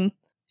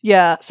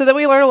 Yeah, so then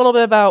we learn a little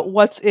bit about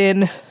what's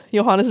in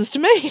Johannes's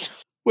domain,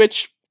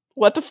 which,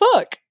 what the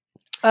fuck?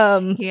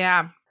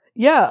 Yeah.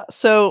 Yeah,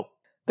 so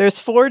there's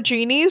 4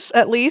 genies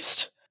at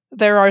least.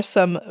 There are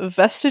some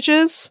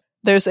vestiges.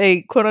 There's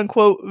a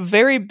quote-unquote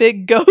very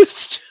big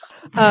ghost.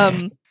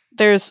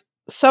 There's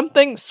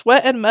something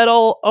sweat and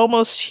metal,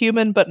 almost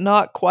human but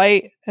not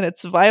quite, and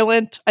it's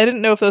violent. I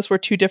didn't know if those were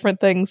 2 different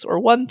things or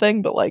one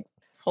thing, but like,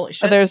 Holy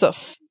shit. there's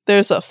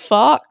a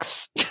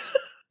fox.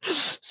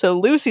 So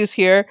Lucy's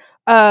here.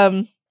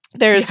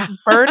 There's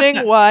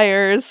burning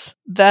wires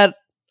that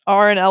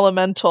are an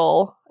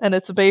elemental, and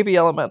it's a baby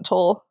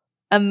elemental.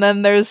 And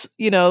then there's,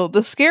 you know,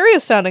 the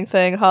scariest sounding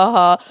thing,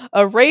 haha,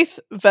 a wraith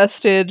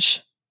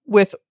vestige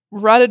with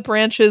rotted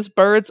branches,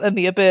 birds, and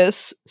the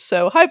abyss.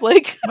 So, hi,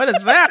 Blake. What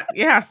is that?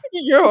 Yeah.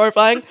 You're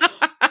horrifying.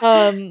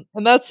 And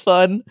that's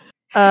fun.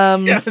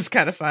 Yeah, it was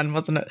kind of fun,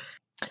 wasn't it?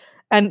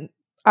 And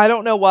I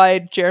don't know why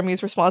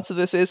Jeremy's response to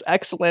this is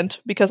excellent,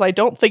 because I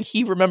don't think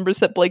he remembers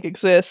that Blake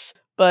exists,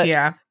 but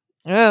yeah.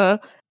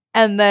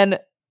 And then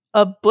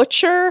a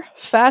butcher,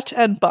 fat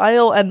and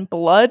bile and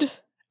blood,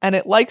 and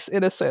it likes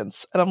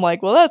innocence. And I'm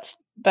like, well, that's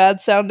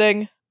bad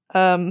sounding.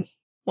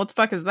 What the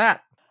fuck is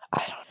that?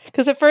 I don't,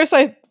 because at first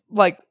I,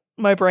 like,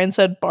 my brain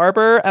said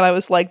barber, and I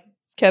was like,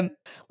 can,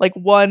 like,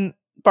 1,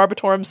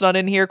 Barbatorum's not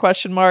in here,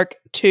 question mark.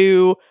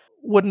 2,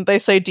 wouldn't they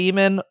say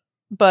demon?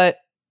 But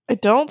I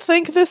don't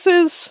think this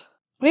is,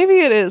 maybe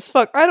it is.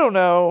 Fuck, I don't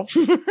know.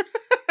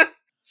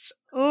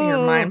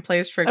 Your mind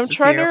plays tricks. I'm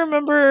trying to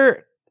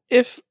remember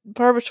if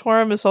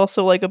Barbatorum is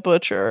also like a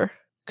butcher,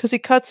 because he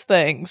cuts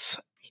things.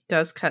 He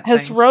does cut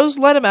Has things. Rose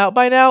let him out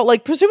by now?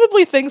 Like,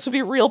 presumably things would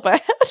be real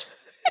bad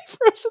if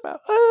Rose him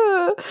out.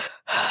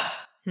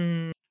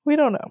 We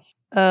don't know.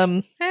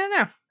 I don't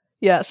know.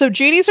 Yeah, so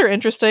genies are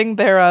interesting.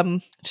 They're,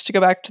 just to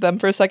go back to them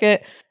for a second,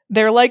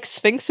 they're like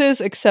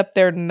sphinxes, except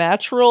they're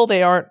natural.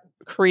 They aren't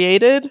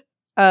created.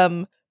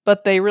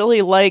 But they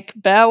really like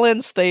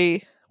balance.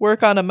 They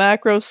work on a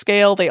macro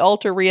scale. They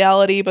alter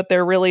reality, but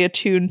they're really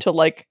attuned to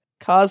like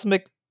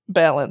cosmic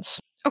balance.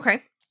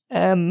 Okay.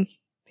 And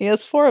he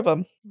has 4 of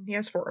them. He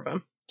has 4 of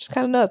them. Just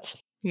kind of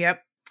nuts.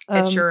 Yep.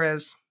 It sure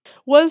is.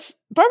 Was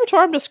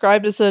Barbatorum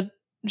described as a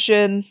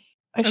djinn?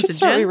 I should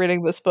start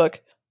rereading this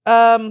book.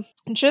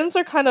 Djinns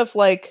are kind of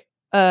like,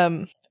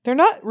 they're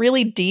not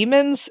really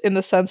demons in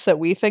the sense that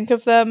we think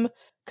of them,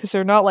 because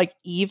they're not like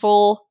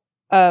evil,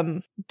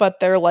 but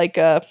they're like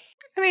a,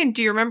 I mean,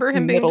 do you remember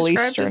him Middle being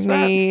described as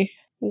that? Eastern-y,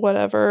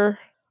 whatever.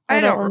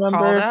 I don't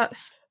recall that.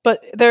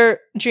 But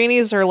their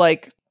genies are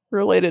like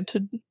related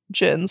to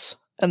djinns,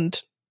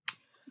 and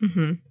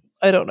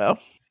I don't know.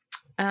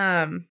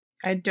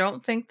 I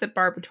don't think that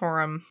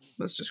Barbatorum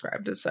was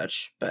described as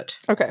such, but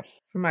okay,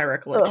 from my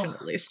recollection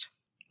at least.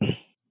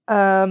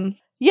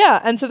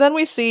 Yeah, and so then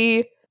we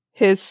see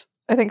his,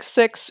 I think,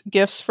 6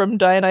 gifts from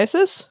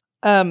Dionysus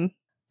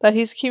that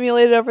he's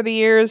accumulated over the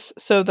years.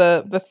 So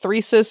the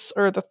Thresis,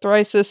 or the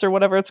Thrisis, or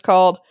whatever it's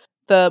called,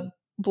 the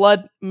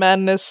Blood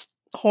Madness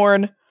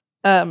horn.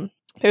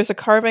 There's a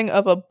carving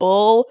of a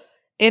bull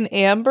in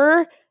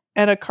amber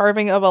and a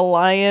carving of a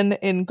lion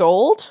in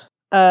gold.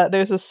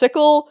 There's a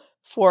sickle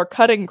for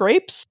cutting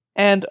grapes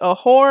and a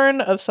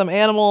horn of some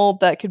animal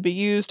that could be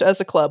used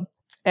as a club.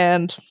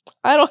 And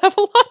I don't have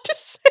a lot to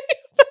say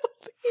about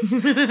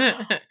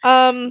these.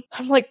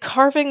 I'm like,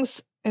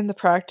 carvings in the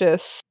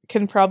practice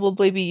can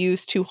probably be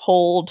used to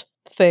hold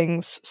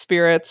things,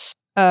 spirits.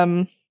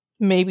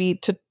 Maybe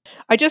to,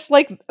 I just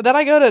like, then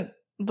I go to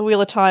the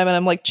Wheel of Time and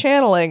I'm like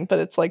channeling, but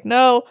it's like,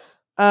 no.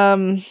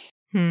 I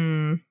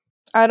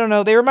don't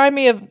know. They remind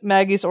me of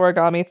Maggie's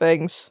origami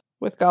things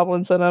with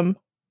goblins in them.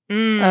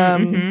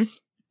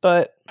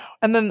 But,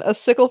 and then a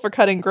sickle for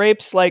cutting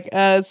grapes, like,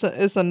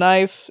 is a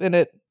knife, and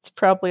it's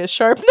probably a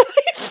sharp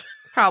knife.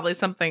 Probably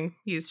something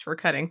used for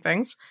cutting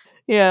things.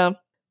 Yeah.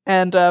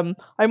 And I'm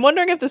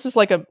wondering if this is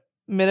like a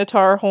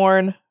minotaur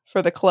horn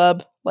for the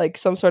club, like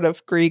some sort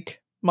of Greek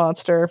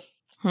monster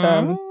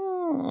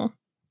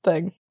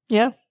thing.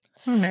 Yeah.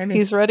 Alrighty.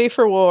 He's ready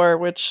for war,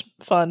 which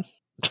fun.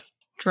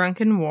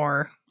 Drunken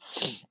war.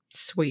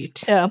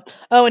 Sweet. Yeah.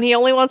 Oh, and he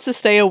only wants to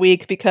stay a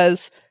week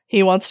because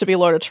he wants to be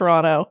Lord of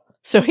Toronto.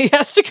 So he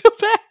has to go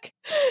back,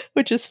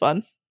 which is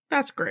fun.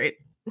 That's great.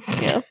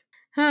 Yeah.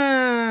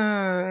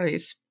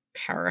 These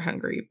power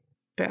hungry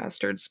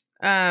bastards.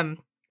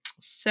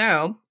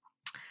 So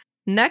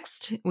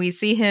next we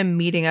see him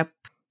meeting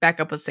back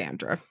up with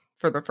Sandra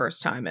for the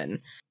first time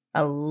in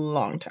a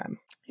long time.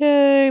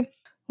 Yay.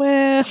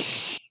 Well,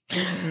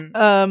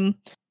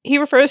 he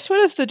refers to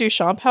it as the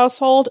Duchamp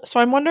household, so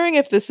I'm wondering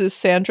if this is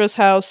Sandra's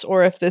house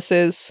or if this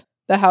is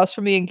the house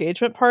from the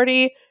engagement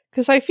party,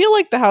 because I feel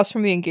like the house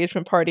from the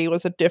engagement party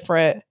was a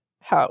different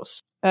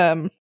house.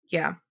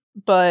 Yeah.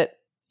 But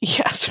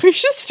yeah, so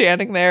he's just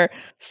standing there,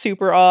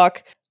 super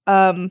awk.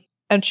 And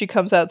she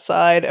comes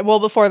outside. And well,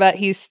 before that,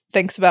 he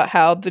thinks about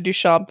how the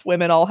Duchamp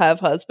women all have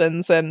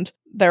husbands and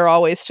they're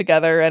always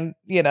together, and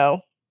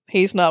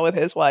he's not with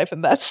his wife,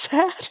 and that's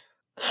sad.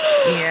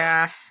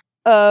 Yeah.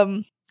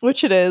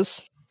 Which it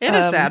is. It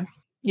is sad.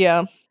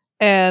 Yeah.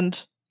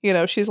 And,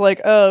 she's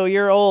like, "Oh,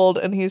 you're old."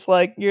 And he's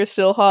like, "You're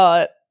still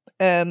hot."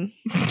 And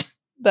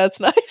that's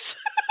nice.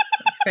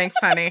 Thanks,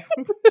 honey.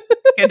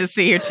 Good to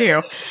see you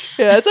too.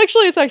 Yeah,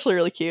 it's actually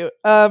really cute.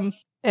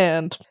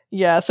 And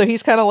yeah, so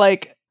he's kind of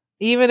like,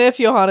 even if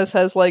Johannes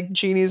has like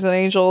genies and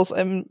angels,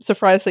 I'm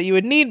surprised that you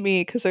would need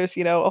me because there's,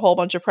 a whole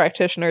bunch of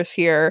practitioners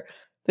here.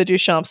 The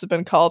Duchamps have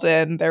been called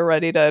in. They're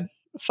ready to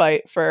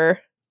fight for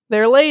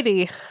their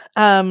lady.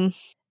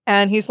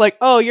 And he's like,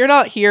 "Oh, you're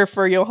not here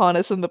for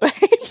Johannes and the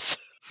babes."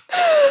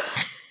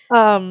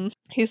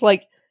 She's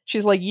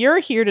like, "You're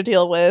here to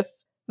deal with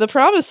the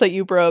promise that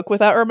you broke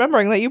without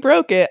remembering that you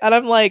broke it." And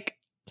I'm like,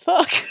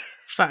 fuck.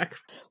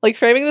 Like,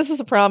 framing this as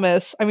a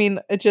promise, I mean,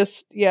 it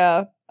just,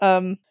 yeah.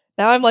 Now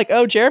I'm like,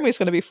 oh, Jeremy's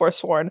gonna be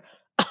forsworn.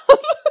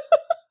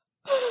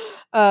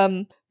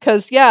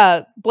 Because,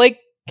 yeah, Blake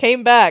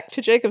came back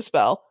to Jacob's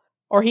Bell.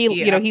 Or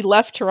he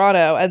left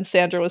Toronto, and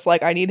Sandra was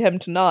like, "I need him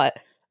to not."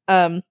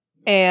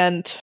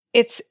 And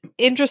it's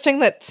interesting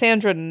that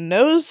Sandra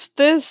knows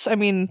this. I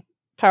mean,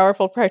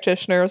 powerful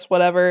practitioners,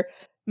 whatever.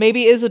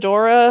 Maybe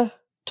Isadora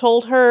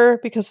told her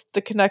because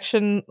the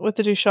connection with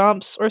the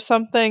Duchamps or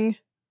something.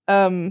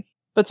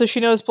 But so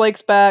she knows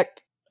Blake's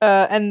back,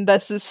 and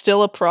this is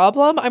still a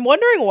problem. I'm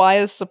wondering why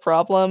is the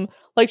problem.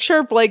 Like,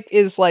 sure, Blake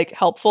is like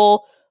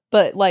helpful,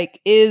 but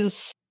like,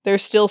 is there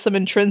still some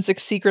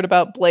intrinsic secret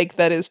about Blake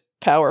that is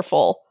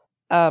powerful?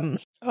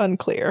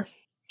 Unclear.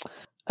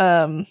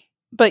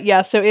 But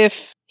yeah, so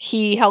if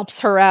he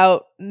helps her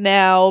out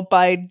now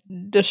by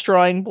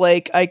destroying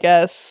Blake, I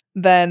guess,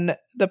 then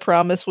the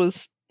promise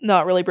was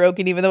not really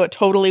broken, even though it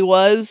totally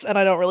was, and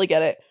I don't really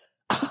get it.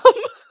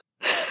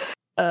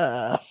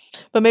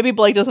 But maybe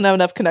Blake doesn't have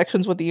enough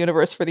connections with the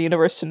universe for the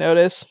universe to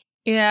notice.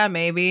 Yeah,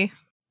 maybe.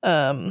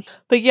 But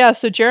yeah,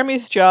 so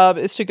Jeremy's job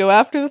is to go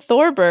after the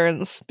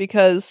Thorburns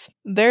because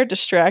they're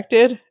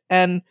distracted,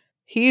 and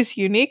he's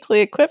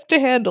uniquely equipped to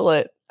handle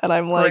it. And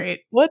I'm like,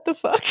 Great. What the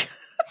fuck?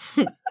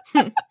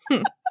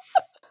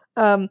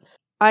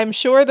 I'm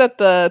sure that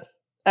the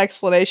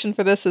explanation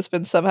for this has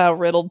been somehow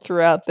riddled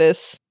throughout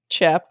this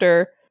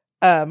chapter,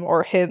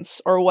 or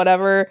hints or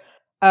whatever.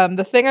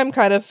 The thing I'm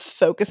kind of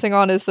focusing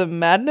on is the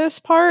madness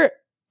part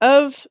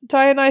of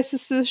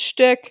Dionysus's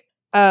shtick.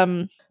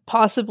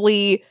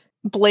 Possibly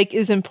Blake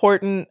is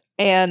important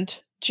and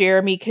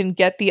Jeremy can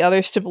get the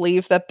others to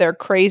believe that they're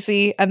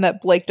crazy and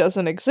that Blake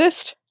doesn't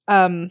exist.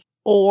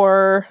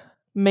 Or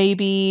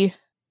maybe,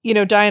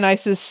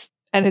 Dionysus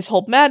and his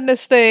whole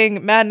madness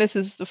thing. Madness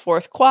is the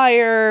fourth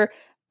choir.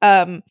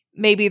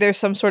 Maybe there's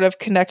some sort of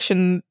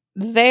connection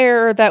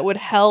there that would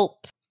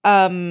help.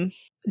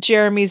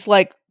 Jeremy's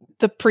like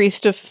the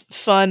priest of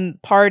fun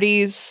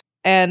parties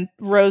and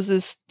Rose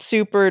is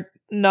super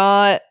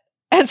not.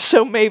 And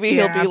so maybe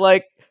he'll be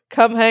like,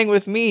 "Come hang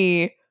with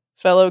me,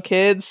 fellow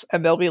kids."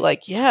 And they'll be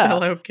like, "Yeah."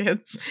 Fellow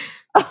kids.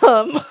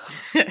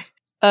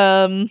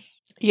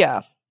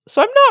 Yeah.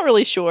 So I'm not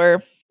really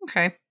sure.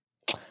 Okay.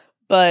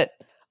 But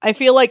I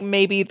feel like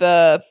maybe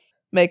the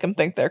make them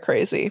think they're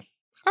crazy.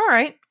 All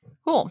right.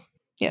 Cool.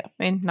 Yeah.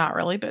 I mean, not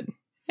really, but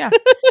yeah.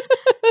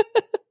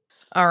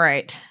 All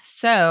right.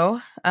 So,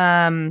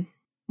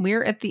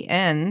 we're at the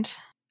end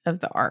of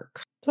the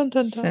arc. Dun,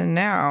 dun, dun. So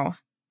now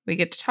we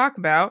get to talk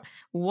about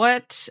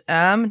what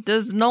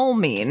does Null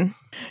mean?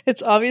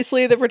 It's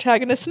obviously the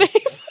protagonist's name.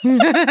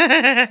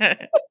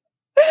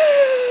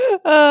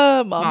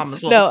 Mom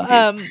was a little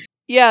confused.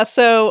 Yeah,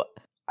 so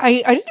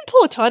I didn't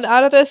pull a ton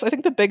out of this. I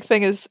think the big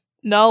thing is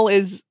Null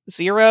is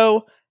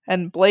 0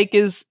 and Blake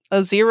is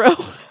a 0.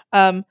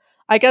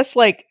 I guess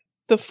like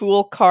the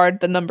Fool card,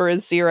 the number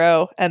is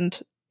 0, and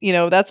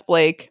that's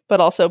Blake, but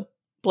also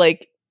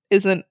Blake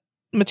isn't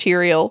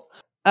material.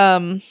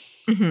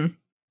 Mm-hmm.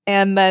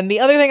 And then the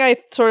other thing I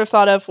sort of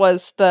thought of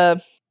was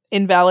the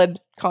invalid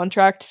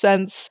contract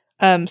sense.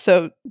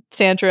 So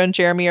Sandra and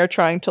Jeremy are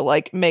trying to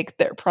like make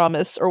their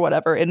promise or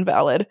whatever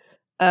invalid.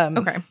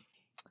 Okay.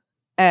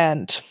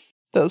 And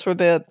those were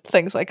the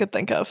things I could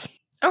think of.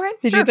 Okay.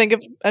 Did you think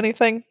of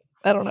anything?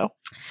 I don't know.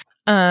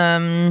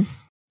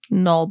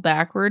 Null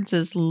backwards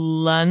is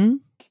Lun,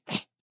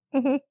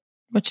 Mhm.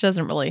 which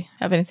doesn't really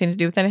have anything to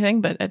do with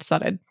anything, but I just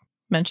thought I'd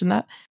mention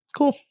that.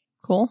 Cool.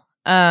 Cool.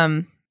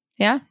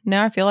 Yeah,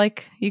 no, I feel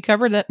like you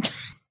covered it.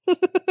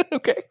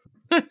 Okay.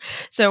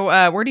 So,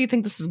 where do you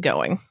think this is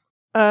going?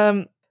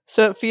 So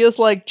it feels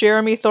like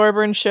Jeremy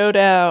Thorburn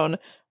showdown.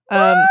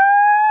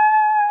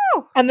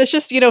 And this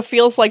just,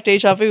 feels like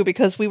deja vu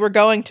because we were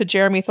going to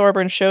Jeremy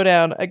Thorburn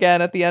showdown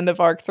again at the end of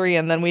Arc 3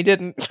 and then we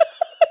didn't.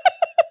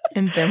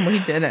 And then we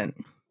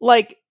didn't.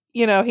 Like,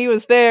 he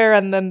was there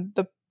and then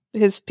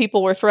his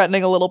people were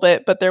threatening a little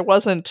bit, but there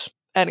wasn't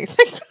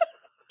anything.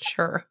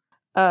 Sure.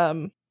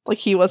 Like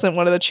he wasn't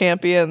one of the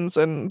champions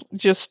and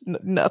just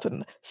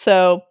nothing.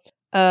 So,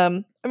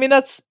 I mean,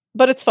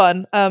 but it's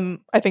fun.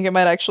 I think it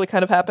might actually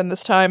kind of happen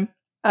this time.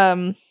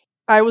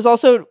 I was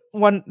also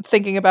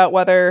thinking about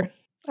whether,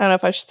 I don't know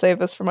if I should save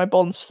this for my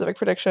bold and specific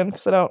prediction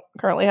because I don't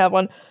currently have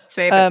one.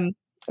 Save it.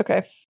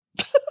 Okay.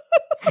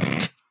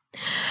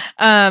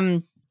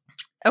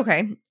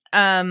 Okay.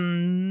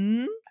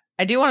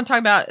 I do want to talk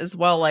about as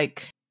well,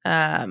 like,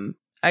 I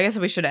guess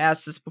we should have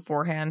asked this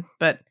beforehand,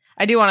 but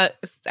I do want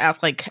to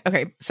ask, like,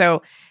 okay,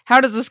 so how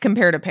does this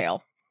compare to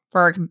Pale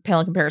for our Pale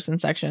and comparison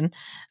section?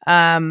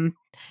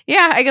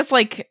 Yeah, I guess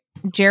like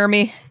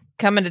Jeremy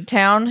coming to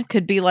town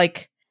could be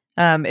like,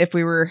 if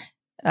we were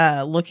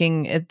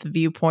looking at the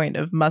viewpoint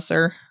of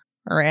Musser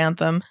or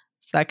Anthem,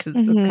 so that's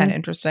kind of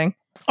interesting.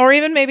 Or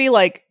even maybe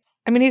like,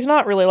 I mean, he's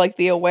not really like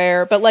the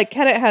Aware, but like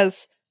Kenneth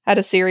has had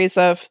a series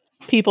of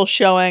people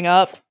showing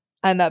up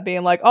and that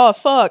being like, oh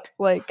fuck,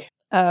 like,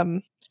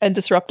 and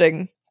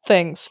disrupting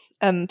things.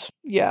 And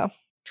yeah,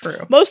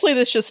 true. Mostly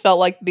this just felt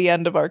like the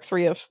end of Arc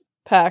 3 of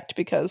Pact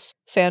because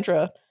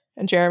Sandra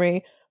and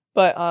Jeremy,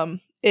 but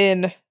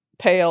in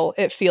Pale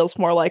it feels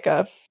more like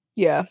a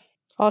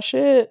oh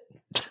shit.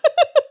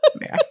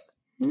 Yeah.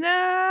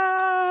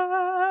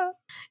 No.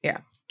 Yeah,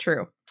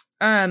 true.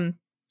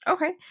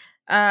 Okay.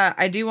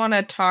 I do want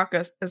to talk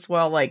as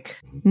well, like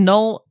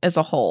Null as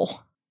a whole.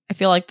 I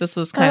feel like this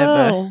was kind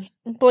of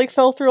Blake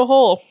fell through a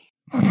hole.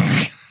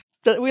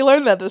 We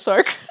learned that this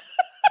arc.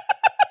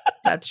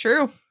 That's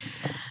true.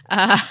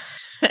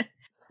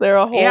 There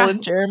a hole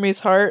in Jeremy's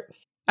heart?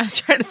 I was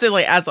trying to say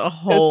like as a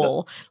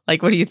whole.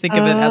 Like, what do you think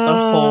of it as a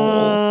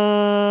whole?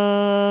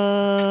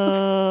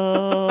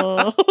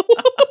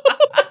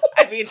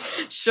 I mean,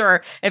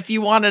 sure. If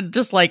you want to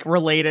just like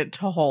relate it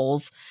to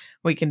holes,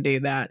 we can do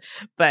that.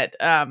 But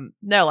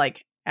no,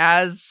 like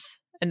as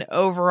an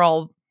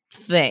overall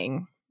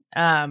thing,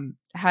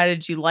 how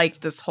did you like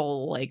this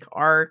whole like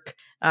arc?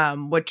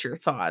 What's your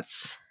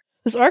thoughts?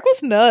 This arc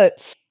was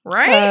nuts.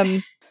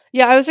 Right?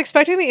 Yeah, I was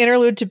expecting the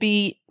interlude to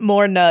be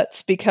more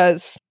nuts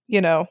because,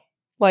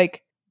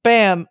 like,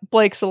 bam,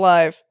 Blake's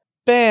alive.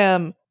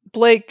 Bam,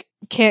 Blake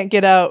can't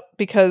get out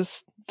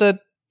because the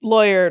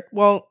lawyer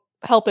won't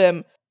help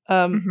him.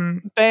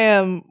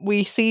 Bam,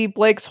 we see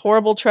Blake's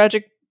horrible,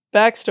 tragic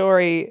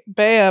backstory.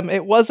 Bam,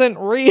 it wasn't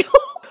real.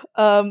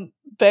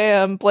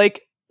 Bam,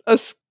 Blake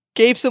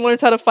escapes and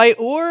learns how to fight.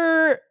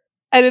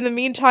 And in the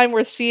meantime,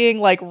 we're seeing,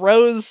 like,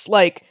 Rose,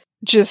 like,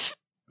 just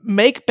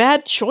make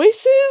bad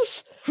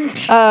choices.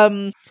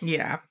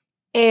 Yeah.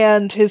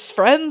 And his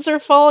friends are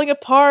falling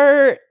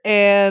apart.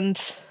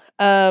 And,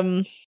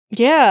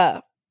 yeah,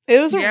 it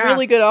was a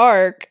really good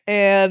arc.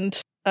 And,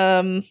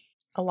 a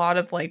lot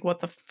of, like, what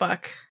the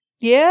fuck?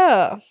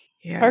 Yeah.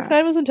 Arc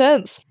 9 was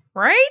intense.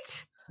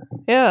 Right?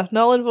 Yeah,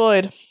 Null and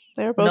Void.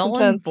 They were both Null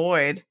intense. and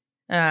Void.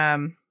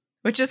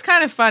 Which is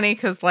kind of funny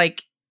because,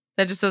 like,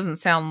 that just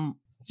doesn't sound,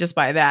 just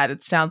by that,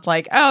 it sounds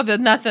like, oh,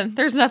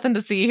 there's nothing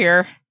to see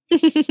here.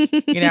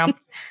 Yeah.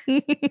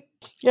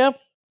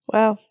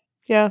 Wow.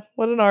 Yeah,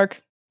 what an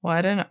arc.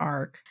 What an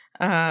arc.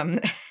 All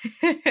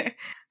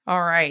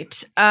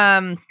right.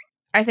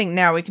 I think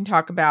now we can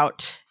talk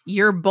about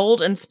your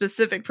bold and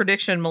specific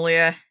prediction,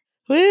 Malia.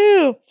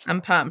 Woo!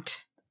 I'm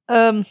pumped.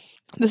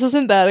 This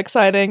isn't that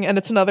exciting, and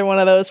it's another one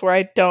of those where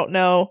I don't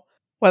know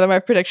whether my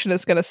prediction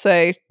is going to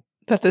say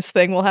that this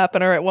thing will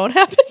happen or it won't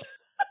happen.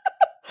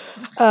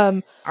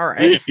 All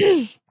right.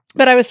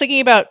 But I was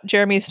thinking about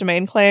Jeremy's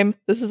domain claim.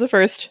 This is the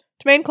first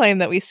domain claim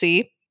that we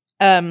see.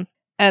 And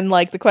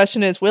like the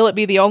question is, will it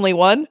be the only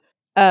one?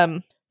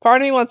 Part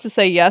of me wants to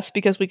say yes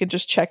because we can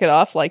just check it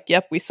off. Like,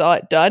 yep, we saw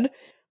it done.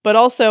 But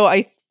also,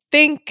 I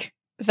think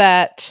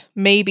that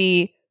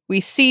maybe we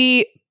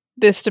see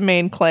this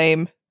domain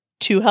claim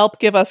to help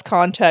give us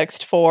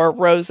context for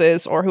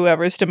Rose's or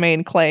whoever's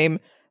domain claim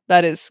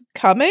that is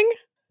coming.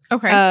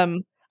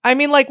 Okay. I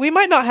mean, like, we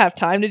might not have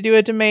time to do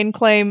a domain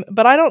claim,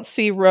 but I don't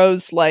see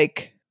Rose,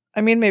 like,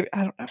 I mean, maybe,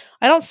 I don't know.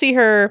 I don't see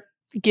her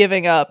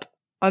giving up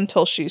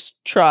until she's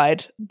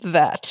tried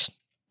that.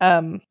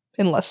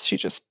 Unless she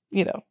just,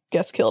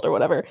 gets killed or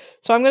whatever.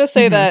 So I'm going to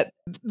say that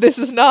this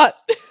is not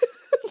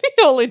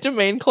the only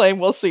domain claim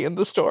we'll see in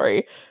the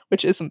story,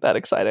 which isn't that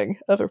exciting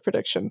of a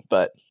prediction,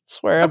 but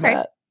it's where I'm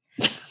at.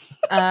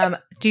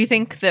 Do you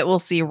think that we'll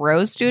see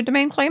Rose do a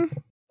domain claim?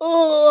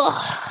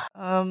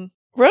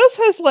 Rose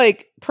has,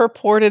 like,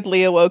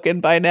 purportedly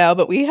awoken by now,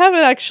 but we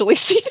haven't actually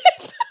seen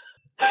it.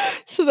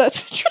 So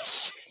that's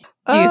interesting.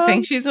 Do you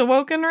think she's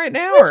awoken right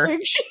now? I Or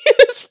think she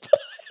is.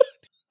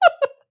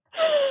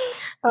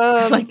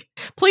 it's like,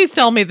 please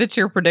tell me that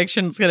your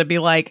prediction is going to be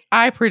like,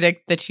 I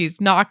predict that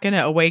she's not going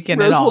to awaken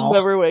Rose at all. will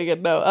never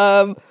awaken.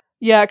 No.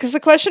 Yeah, because the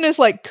question is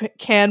like,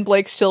 can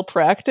Blake still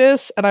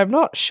practice? And I'm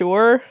not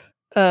sure.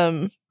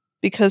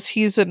 Because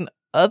he's an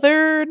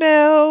other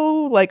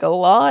now, like a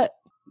lot.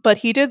 But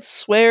he did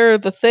swear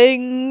the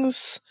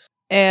things,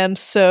 and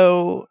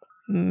so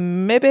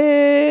maybe.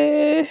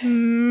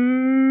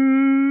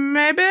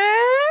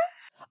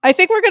 I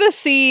think we're gonna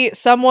see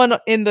someone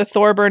in the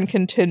Thorburn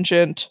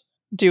contingent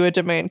do a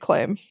domain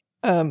claim.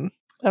 I don't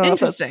know if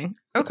that's Interesting.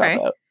 Okay.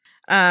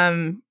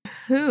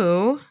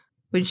 Who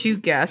would you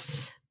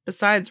guess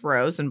besides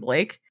Rose and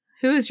Blake?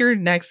 Who is your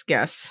next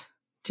guess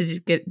to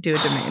just do a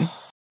domain?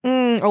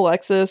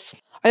 Alexis.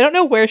 I don't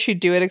know where she'd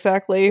do it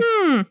exactly,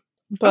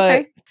 but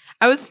okay.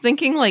 I was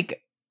thinking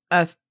like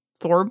a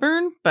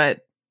Thorburn,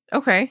 but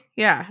okay,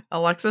 yeah,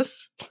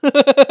 Alexis.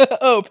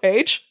 Oh,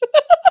 Paige.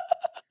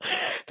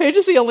 Paige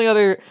is the only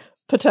other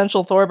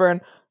potential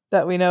Thorburn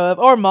that we know of,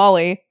 or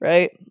Molly,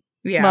 right?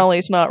 Yeah,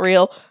 Molly's not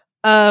real.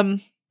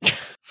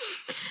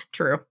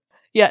 True.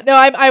 Yeah, no,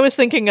 I was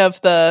thinking of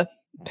the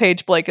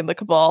Paige, Blake, and the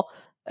Cabal.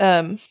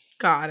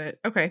 Got it.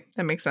 Okay,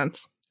 that makes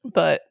sense.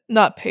 But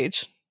not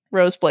Paige.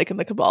 Rose, Blake, and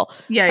the Cabal.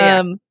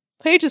 Yeah.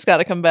 Paige has got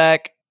to come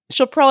back.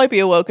 She'll probably be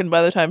awoken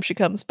by the time she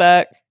comes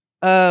back.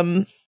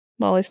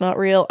 Molly's not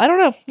real. I don't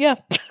know. Yeah.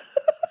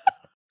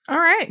 All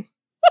right.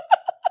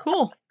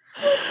 Cool.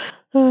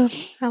 I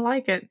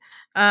like it.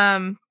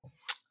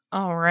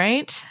 All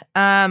right.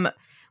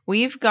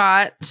 We've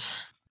got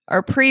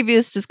our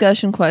previous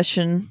discussion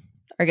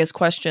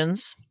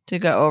questions to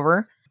go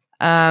over.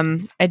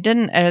 I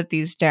didn't edit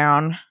these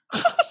down,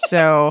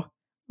 so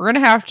we're gonna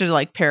have to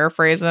like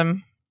paraphrase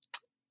them.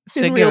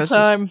 So in real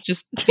time.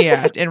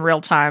 In real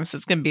time. So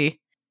it's gonna be,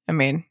 I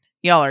mean,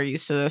 y'all are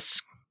used to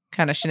this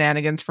kind of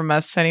shenanigans from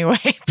us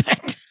anyway.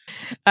 But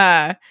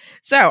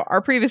so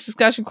our previous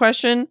discussion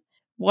question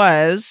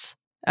was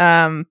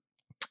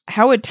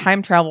how would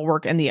time travel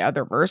work in the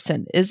Otherverse,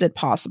 and is it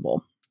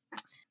possible?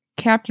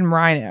 Captain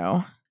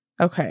Rhino.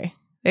 Okay.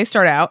 They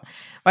start out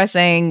by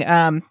saying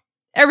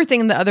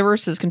everything in the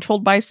Otherverse is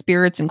controlled by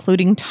spirits,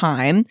 including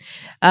time.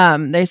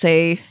 They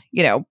say,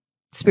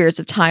 spirits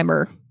of time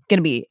are going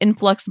to be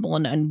inflexible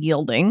and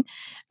unyielding,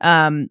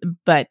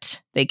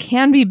 but they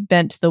can be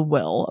bent to the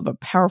will of a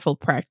powerful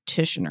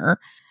practitioner.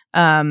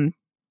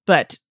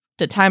 But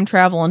to time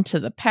travel into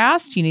the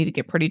past, you need to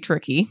get pretty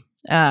tricky.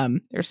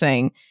 They're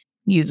saying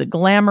use a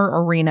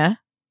glamour arena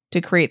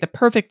to create the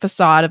perfect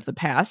facade of the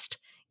past.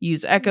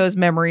 Use echoes,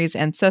 memories,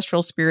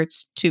 ancestral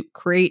spirits to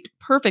create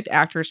perfect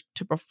actors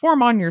to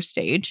perform on your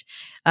stage.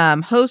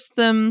 Host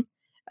them,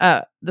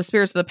 the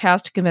spirits of the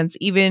past, to convince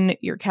even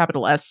your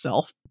capital S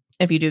self.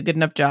 If you do a good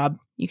enough job,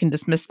 you can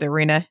dismiss the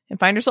arena and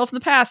find yourself in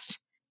the past.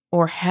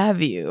 Or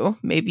have you?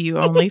 Maybe you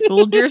only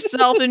fooled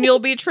yourself and you'll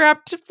be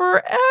trapped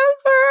forever.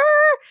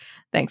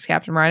 Thanks,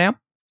 Captain Rhino.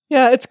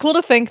 Yeah, it's cool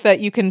to think that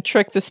you can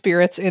trick the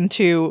spirits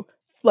into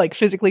like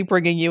physically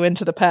bringing you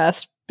into the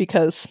past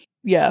because,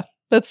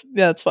 that's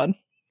fun.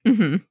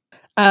 Mm-hmm.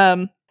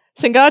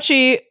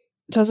 Sengachi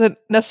doesn't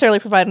necessarily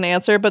provide an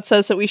answer, but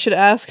says that we should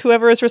ask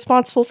whoever is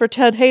responsible for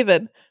Ted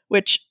Haven,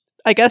 which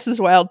I guess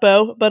is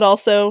Wildbow, but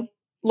also,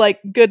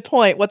 like, good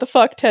point. What the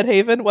fuck, Ted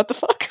Haven? What the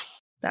fuck?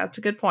 That's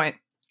a good point.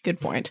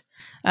 Good point.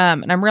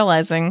 And I'm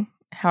realizing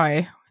how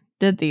I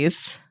did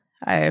these.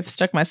 I've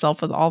stuck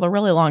myself with all the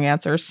really long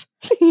answers.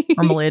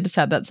 Normally I just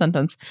had that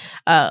sentence.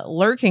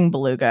 Lurking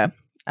Beluga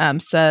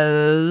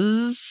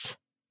says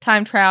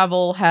time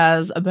travel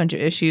has a bunch of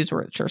issues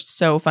which are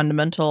so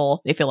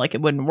fundamental they feel like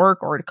it wouldn't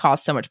work, or it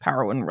costs so much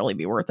power it wouldn't really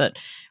be worth it,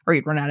 or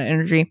you'd run out of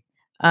energy.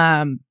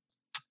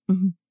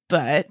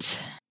 But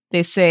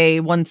they say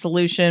one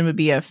solution would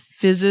be a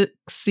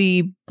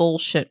physicsy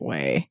bullshit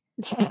way.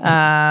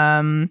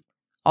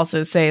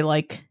 Also say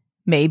like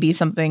maybe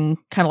something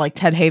kind of like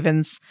Ted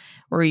Haven's,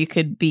 where you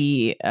could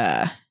be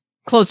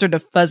closer to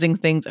fuzzing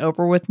things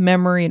over with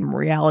memory and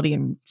reality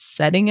and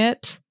setting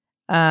it.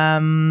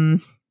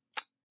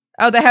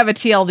 Oh, they have a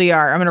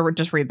TLDR. I'm going to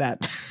just read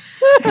that.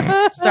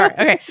 Sorry.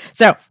 Okay.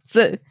 So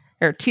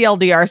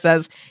TLDR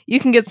says you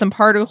can get some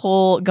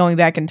particle going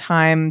back in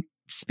time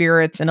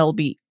spirits, and it'll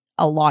be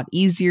a lot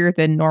easier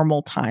than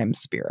normal time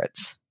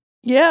spirits.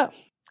 Yeah.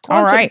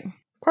 All right.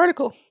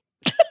 Particle.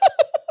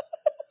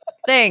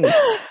 Things.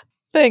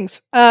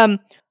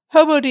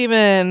 Hobo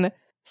Demon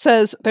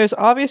says there's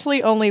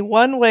obviously only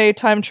one way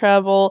time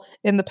travel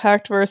in the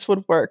Pactverse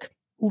would work.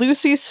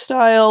 Lucy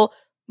style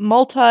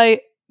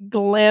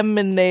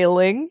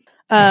multi-glaminaling,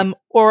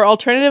 or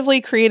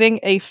alternatively creating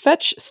a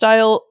fetch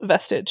style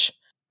vestige.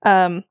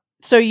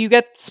 So you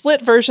get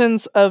split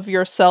versions of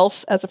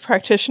yourself as a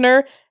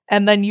practitioner,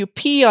 and then you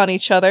pee on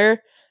each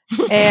other,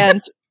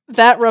 and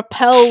that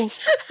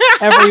repels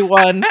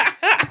everyone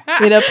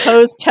in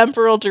opposed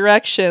temporal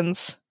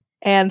directions.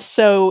 And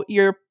so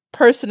your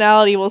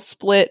personality will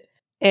split,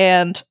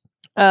 and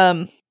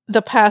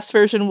the past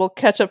version will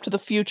catch up to the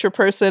future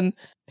person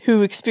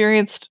who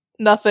experienced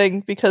nothing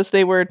because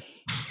they were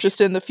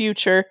just in the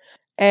future.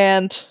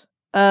 And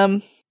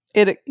this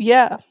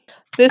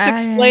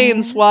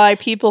explains why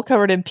people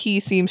covered in pee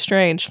seem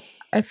strange.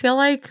 I feel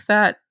like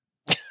that.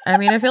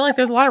 I feel like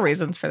there's a lot of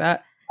reasons for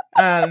that.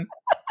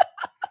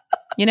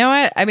 You know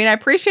what? I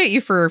appreciate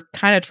you for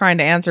kind of trying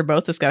to answer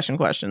both discussion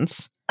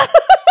questions.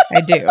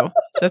 I do.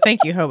 So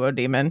thank you, Hobo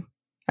Demon.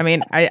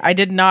 I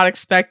did not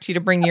expect you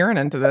to bring urine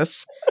into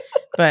this,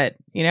 but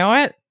you know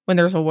what? When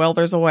there's a will,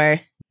 there's a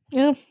way.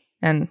 Yeah.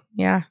 And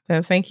yeah,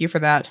 thank you for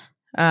that.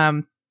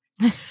 And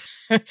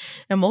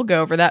we'll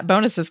go over that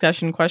bonus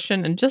discussion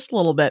question in just a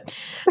little bit.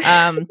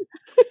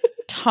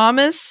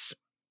 Thomas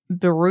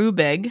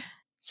Berubig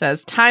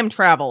says, time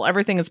travel.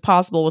 Everything is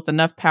possible with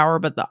enough power,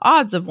 but the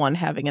odds of one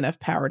having enough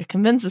power to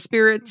convince the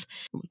spirits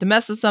to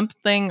mess with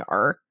something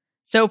are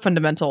so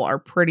fundamental, are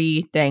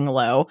pretty dang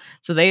low.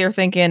 So they are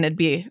thinking it'd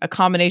be a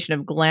combination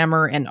of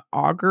glamour and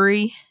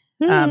augury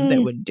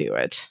that would do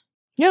it.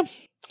 Yeah.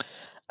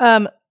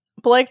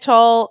 Blake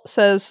Tall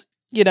says,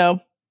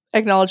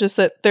 acknowledges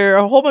that there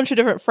are a whole bunch of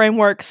different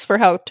frameworks for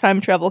how time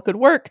travel could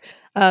work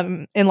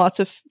in lots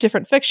of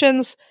different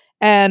fictions.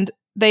 And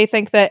they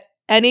think that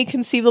any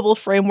conceivable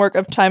framework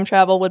of time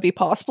travel would be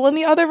possible in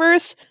the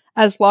Otherverse,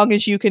 as long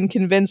as you can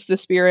convince the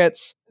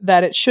spirits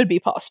that it should be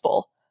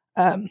possible.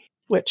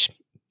 Which,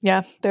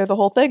 yeah, they're the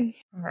whole thing.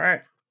 All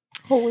right.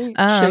 Holy shit,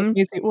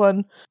 Measy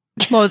won.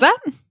 What was that?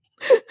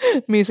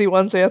 Measy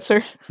one's answer.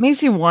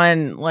 Measy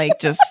one,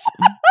 just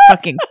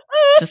fucking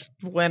just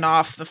went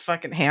off the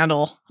fucking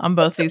handle on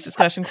both these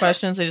discussion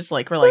questions. They just were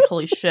like,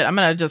 holy shit,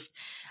 I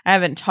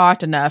haven't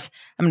talked enough.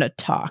 I'm going to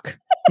talk.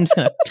 I'm just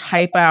going to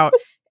type out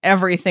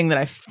everything that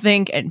I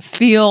think and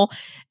feel,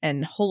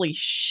 and holy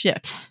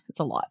shit, it's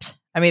a lot.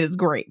 It's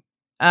great.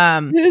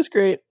 It is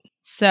great.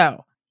 So I'm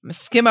gonna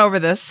skim over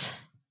this.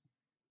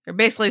 They're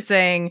basically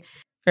saying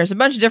there's a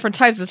bunch of different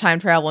types of time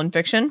travel in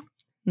fiction,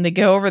 and they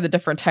go over the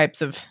different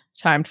types of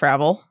time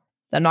travel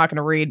that I'm not going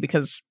to read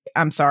because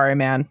I'm sorry,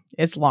 man,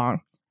 it's long.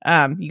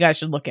 You guys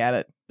should look at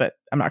it, but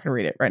I'm not going to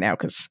read it right now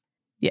because,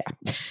 yeah.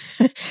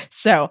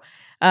 So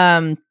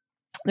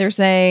they're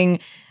saying,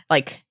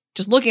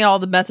 just looking at all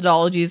the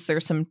methodologies,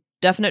 there's some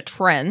definite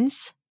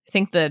trends. I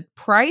think the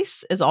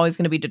price is always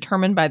going to be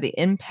determined by the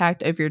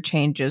impact of your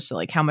changes.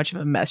 So how much of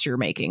a mess you're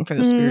making for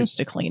the spirits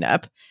to clean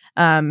up.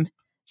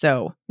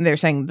 So they're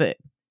saying that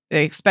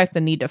they expect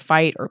the need to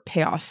fight or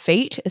pay off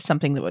fate is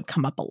something that would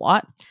come up a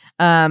lot.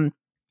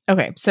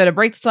 Okay, so to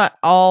break this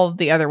all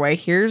the other way,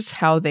 here's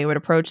how they would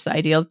approach the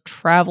idea of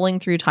traveling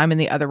through time in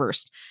the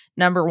Otherverse.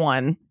 Number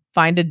 1,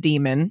 find a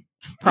demon,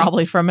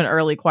 probably from an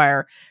early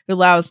choir, who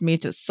allows me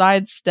to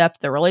sidestep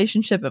the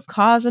relationship of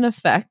cause and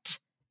effect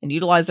and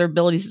utilize their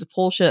abilities to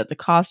pull shit at the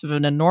cost of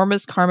an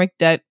enormous karmic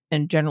debt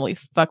and generally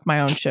fuck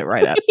my own shit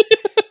right up.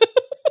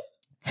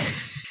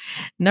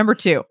 Number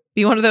 2,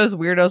 be one of those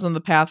weirdos on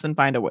the path and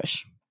find a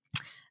wish.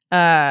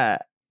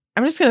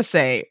 I'm just going to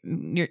say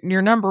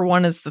your number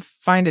 1 is the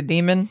find a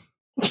demon.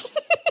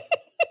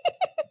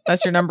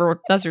 That's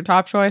your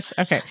top choice.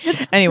 Okay.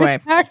 Anyway,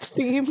 it's act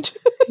themed.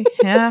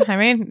 Yeah.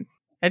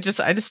 I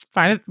just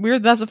find it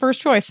weird. That's the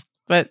first choice,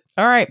 but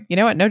all right. You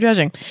know what? No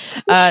judging.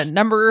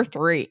 Number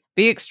 3,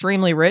 be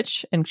extremely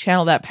rich and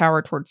channel that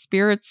power towards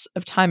spirits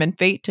of time and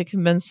fate to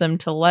convince them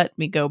to let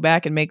me go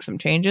back and make some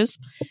changes.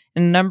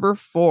 And number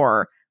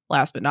 4,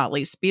 last but not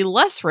least, be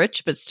less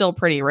rich, but still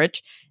pretty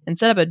rich, and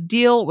set up a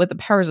deal with the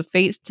powers of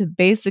fate to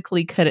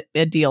basically cut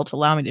a deal to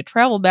allow me to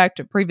travel back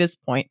to a previous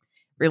point.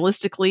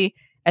 Realistically,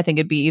 I think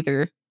it'd be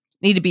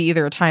need to be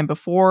either a time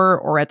before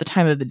or at the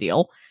time of the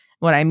deal.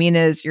 What I mean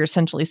is you're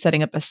essentially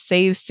setting up a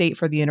save state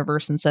for the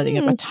universe and setting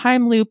up a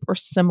time loop or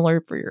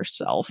similar for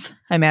yourself.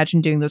 I imagine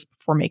doing this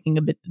before making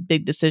a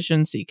big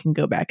decision so you can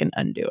go back and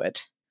undo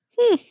it.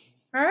 All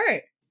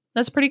right.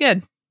 That's pretty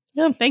good.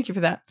 Yeah. Thank you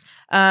for that.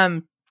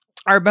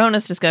 Our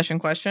bonus discussion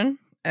question,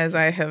 as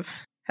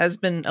has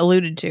been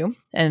alluded to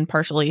and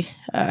partially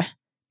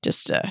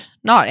just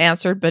not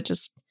answered, but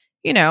just,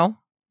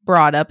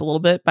 brought up a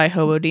little bit by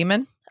Hobo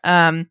Demon.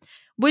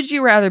 Would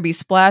you rather be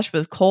splashed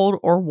with cold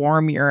or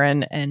warm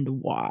urine, and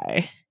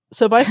why?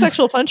 So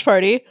Bisexual Punch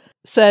Party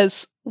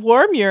says,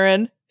 warm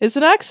urine is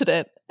an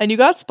accident, and you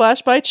got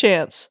splashed by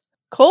chance.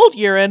 Cold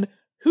urine,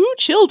 who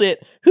chilled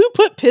it? Who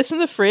put piss in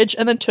the fridge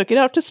and then took it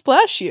out to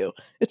splash you?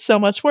 It's so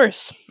much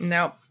worse.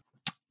 No,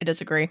 I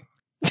disagree.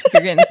 If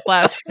you're getting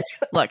splashed,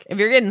 look, if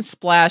you're getting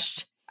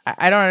splashed,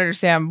 I don't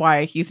understand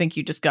why you think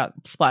you just got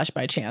splashed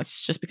by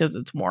chance just because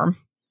it's warm.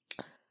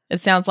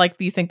 It sounds like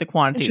you think the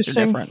quantities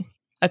are different.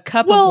 A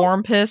cup of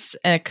warm piss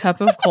and a cup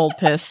of cold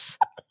piss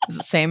is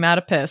the same amount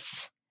of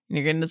piss, and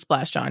you're getting it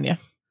splashed on you.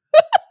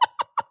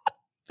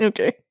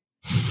 Okay.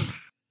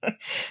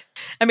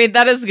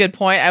 That is a good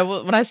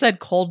point. When I said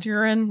cold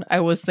urine, I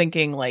was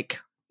thinking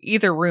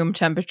either room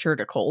temperature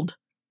to cold,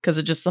 because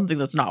it's just something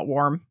that's not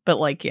warm. But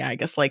I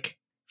guess if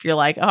you're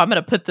I'm going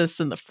to put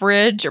this in the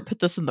fridge or put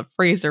this in the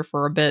freezer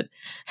for a bit,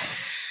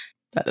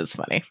 that is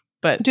funny.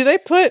 But do they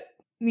put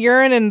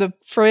urine in the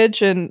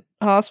fridge in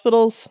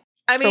hospitals?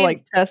 For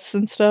tests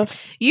and stuff?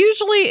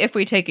 Usually if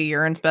we take a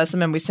urine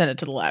specimen, we send it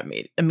to the lab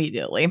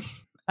immediately.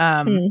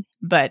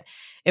 But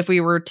if we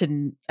were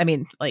to, I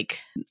mean, like,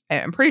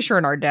 I'm pretty sure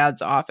in our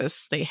dad's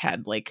office, they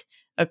had like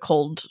a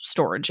cold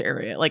storage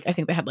area. Like, I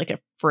think they had like a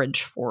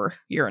fridge for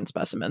urine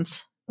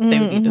specimens they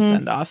would need to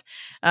send off.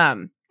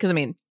 Because I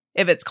mean,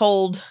 if it's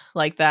cold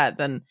like that,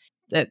 then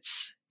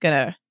it's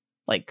gonna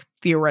like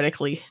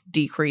theoretically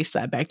decrease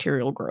that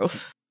bacterial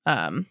growth.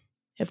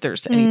 If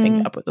there's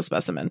anything up with the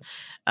specimen.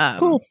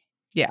 Cool.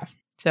 Yeah.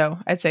 So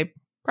I'd say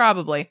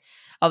probably.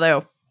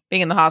 Although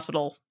being in the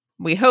hospital,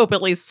 we hope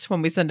at least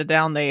when we send it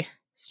down, they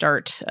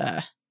start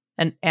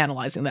and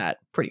analyzing that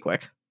pretty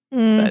quick.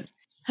 But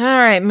all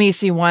right,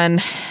 Misi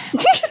one.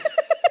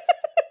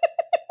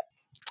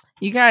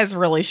 You guys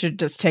really should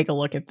just take a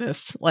look at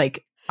this.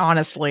 Like,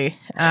 honestly.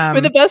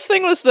 But the best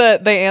thing was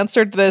that they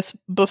answered this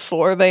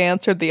before they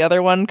answered the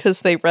other one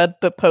because they read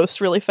the post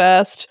really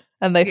fast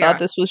and they thought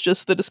this was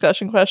just the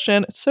discussion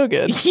question. It's so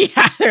good.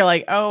 Yeah, they're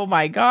like, oh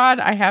my God,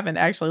 I haven't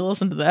actually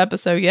listened to the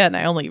episode yet, and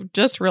I only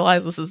just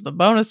realized this is the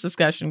bonus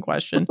discussion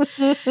question.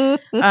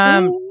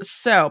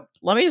 So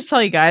let me just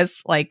tell you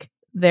guys, like,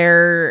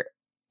 there's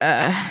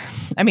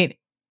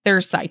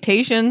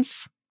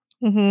citations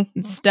and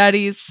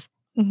studies.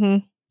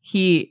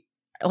 They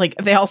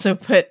also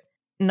put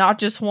not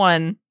just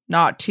one,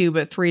 not two,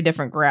 but 3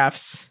 different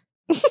graphs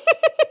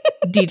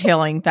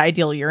detailing the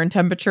ideal urine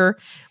temperature,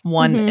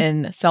 one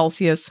in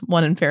Celsius,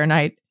 one in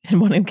Fahrenheit, and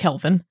one in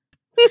Kelvin,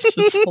 which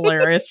is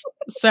hilarious.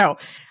 So,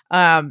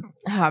 man,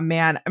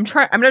 I'm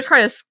going to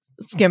try to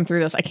skim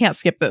through this. I can't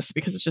skip this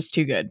because it's just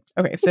too good.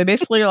 Okay. So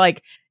basically,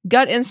 like,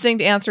 gut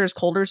instinct answer is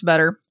colder is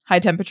better. High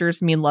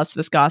temperatures mean less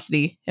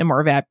viscosity and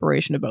more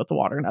evaporation of both the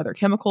water and other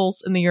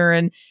chemicals in the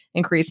urine,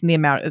 increasing the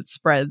amount it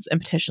spreads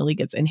and potentially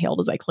gets inhaled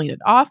as I clean it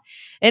off.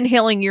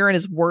 Inhaling urine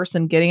is worse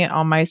than getting it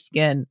on my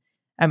skin.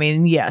 I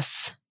mean,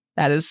 yes,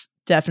 that is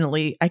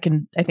definitely, I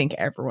think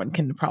everyone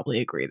can probably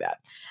agree that.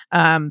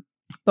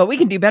 But we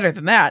can do better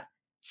than that.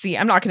 See,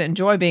 I'm not going to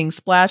enjoy being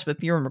splashed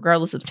with urine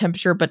regardless of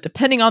temperature, but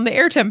depending on the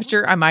air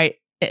temperature, I might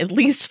at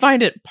least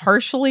find it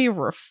partially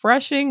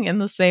refreshing in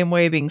the same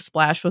way being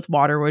splashed with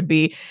water would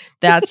be.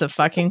 That's a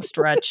fucking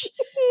stretch.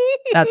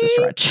 That's a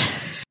stretch.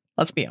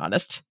 Let's be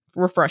honest.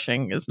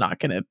 Refreshing is not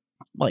going to,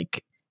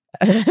 like,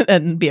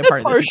 and be a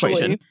part of this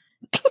equation.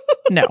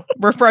 No,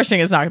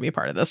 refreshing is not going to be a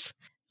part of this.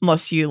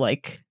 Unless you,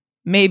 like,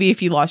 maybe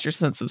if you lost your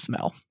sense of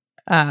smell,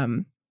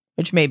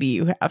 which maybe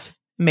you have.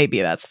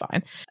 Maybe that's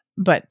fine.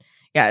 But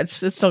yeah, it's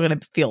still going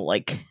to feel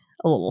like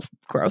a little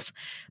gross.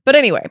 But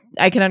anyway,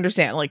 I can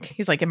understand. Like,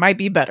 he's like, it might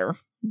be better.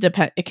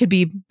 It could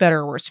be better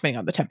or worse depending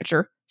on the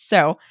temperature.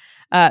 So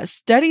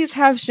studies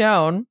have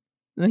shown,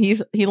 and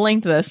he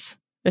linked this,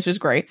 which is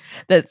great,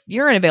 that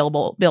urine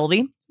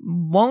availability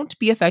won't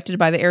be affected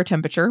by the air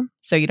temperature.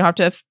 So you don't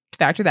have to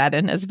factor that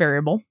in as a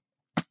variable.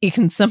 You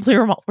can simply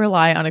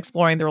rely on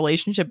exploring the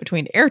relationship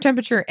between air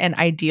temperature and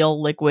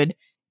ideal liquid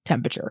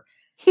temperature.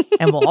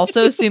 And we'll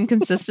also assume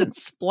consistent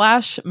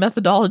splash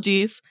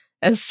methodologies,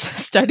 as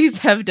studies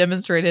have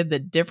demonstrated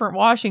that different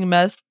washing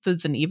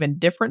methods and even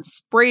different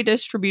spray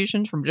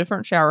distributions from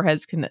different shower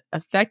heads can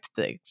affect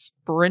the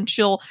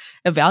experiential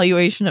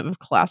evaluation of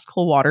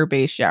classical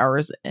water-based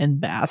showers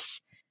and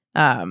baths.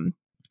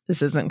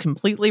 This isn't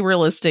completely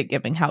realistic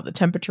given how the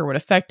temperature would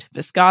affect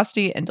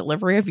viscosity and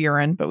delivery of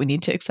urine, but we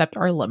need to accept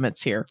our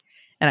limits here.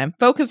 And I'm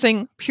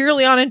focusing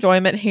purely on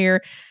enjoyment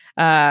here.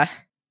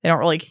 They don't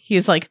really,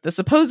 he's like, the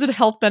supposed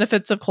health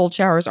benefits of cold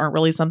showers aren't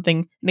really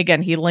something. And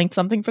again, he linked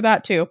something for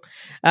that too.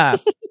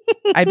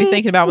 I'd be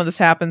thinking about when this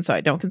happens, so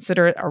I don't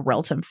consider it a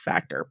relative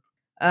factor.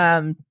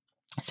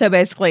 So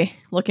basically,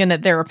 looking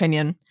at their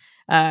opinion,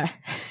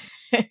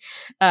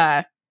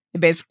 it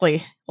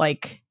basically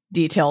like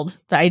detailed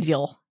the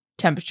ideal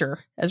temperature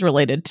as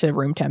related to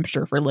room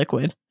temperature for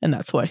liquid. And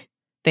that's what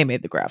they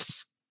made the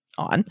graphs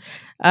on.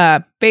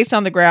 Based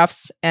on the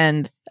graphs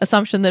and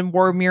assumption that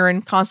warm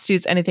urine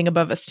constitutes anything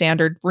above a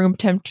standard room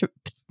temp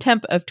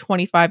of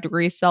 25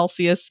 degrees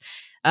Celsius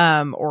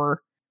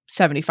or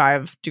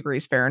 75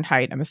 degrees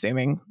Fahrenheit, I'm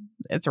assuming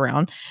it's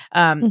around.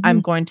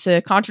 I'm going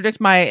to contradict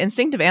my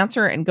instinctive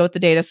answer and go with the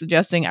data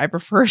suggesting I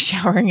prefer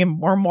showering in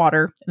warm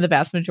water in the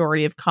vast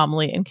majority of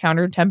commonly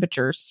encountered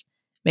temperatures.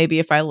 Maybe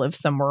if I live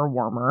somewhere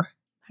warmer,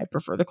 I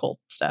prefer the cold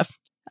stuff.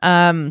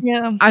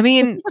 Yeah, I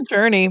mean, it's a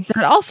journey.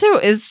 That also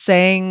is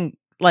saying,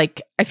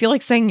 like, I feel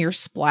like saying you're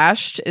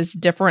splashed is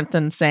different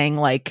than saying,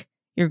 like,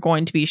 you're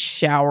going to be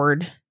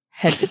showered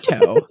head to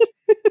toe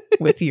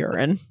with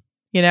urine,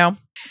 you know?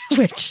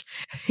 Which,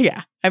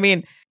 yeah. I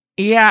mean,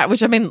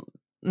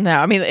 no,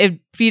 I mean, it'd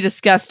be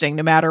disgusting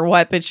no matter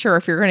what, but sure,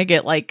 if you're going to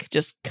get, like,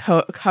 just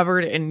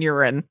covered in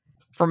urine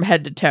from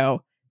head to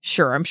toe,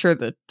 sure, I'm sure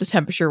that the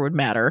temperature would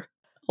matter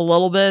a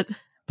little bit.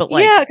 But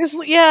like, because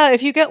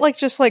if you get like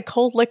just like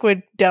cold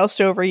liquid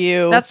doused over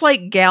you, that's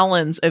like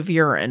gallons of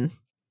urine.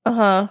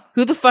 Who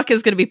the fuck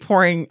is going to be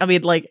pouring? I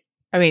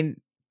mean,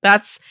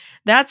 that's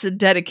a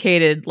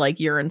dedicated like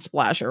urine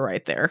splasher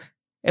right there.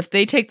 If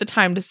they take the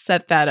time to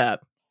set that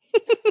up,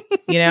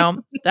 you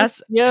know,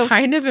 that's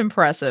kind of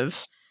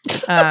impressive.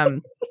 Yeah,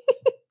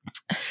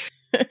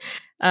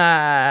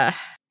 I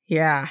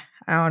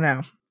don't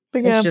know.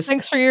 But yeah, just,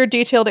 thanks for your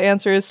detailed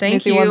answers. Thank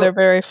Easy one, you. they're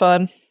very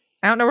fun.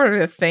 I don't know whether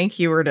to thank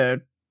you or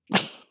to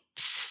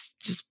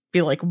just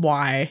be like,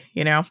 why,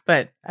 you know?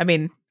 But I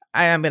mean,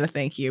 I am going to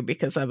thank you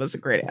because that was a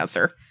great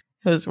answer.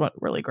 It was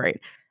really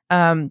great.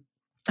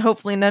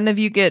 Hopefully none of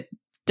you get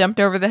dumped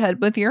over the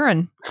head with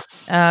urine.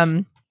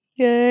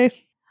 Yay.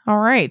 All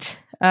right.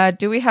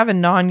 Do we have a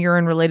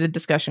non-urine related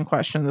discussion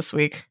question this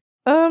week?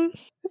 I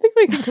think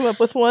we can come up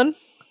with one.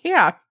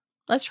 Yeah.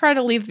 Let's try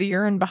to leave the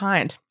urine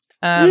behind.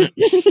 You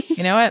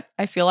know what?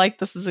 I feel like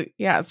this is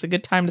it's a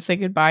good time to say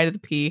goodbye to the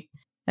pee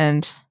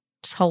and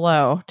just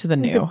hello to the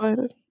new.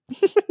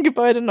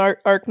 Goodbye to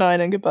Arc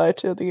 9 and goodbye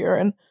to the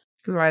urine.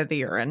 Goodbye to the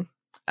urine.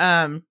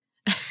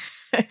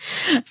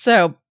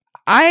 So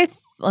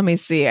let me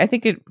see. I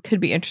think it could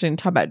be interesting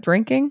to talk about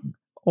drinking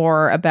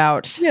or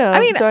about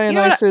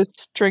Dionysus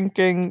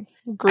drinking,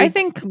 Greek I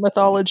think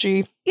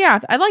mythology. Yeah,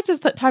 I'd like to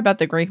talk about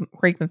the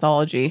Greek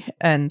mythology,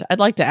 and I'd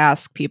like to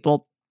ask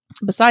people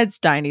besides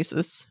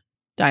Dionysus.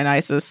 I'm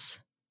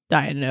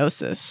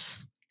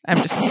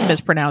just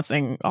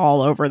mispronouncing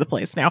all over the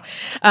place now.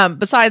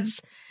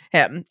 Besides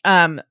him,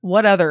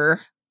 what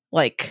other,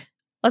 like,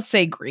 let's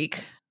say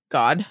Greek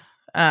god,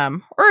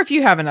 or if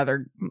you have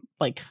another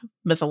like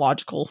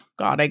mythological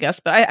god, I guess,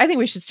 but I think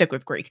we should stick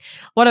with Greek.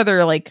 What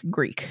other like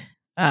Greek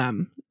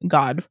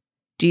god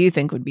do you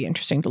think would be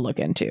interesting to look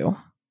into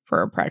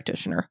for a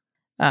practitioner?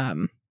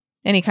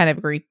 Any kind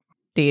of Greek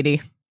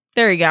deity.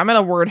 There you go. I'm going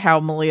to word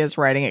how Malia's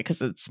writing it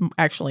because it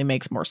actually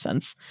makes more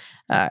sense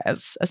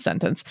as a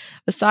sentence.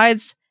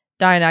 Besides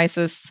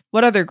Dionysus,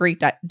 what other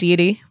Greek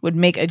deity would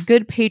make a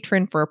good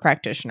patron for a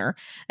practitioner?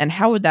 And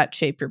how would that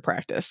shape your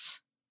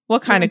practice?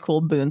 What kind of cool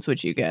boons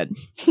would you get?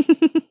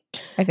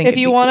 I think if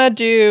you want to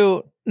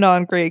do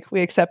non-Greek,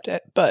 we accept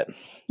it. But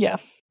yeah,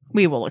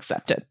 we will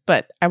accept it.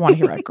 But I want to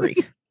hear about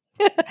Greek.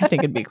 I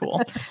think it'd be cool.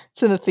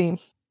 It's in the theme.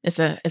 It's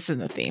in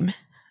the theme.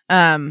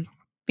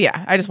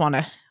 Yeah, I just want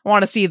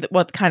to see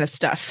what kind of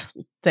stuff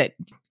that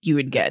you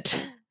would get.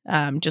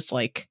 Just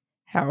like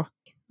how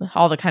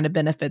all the kind of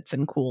benefits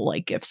and cool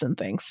like gifts and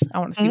things. I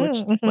want to see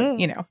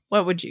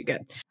what would you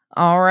get?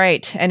 All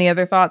right. Any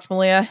other thoughts,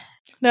 Malia?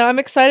 No, I'm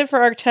excited for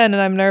Arc 10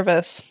 and I'm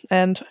nervous.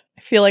 And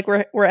I feel like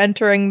we're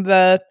entering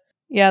the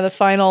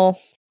final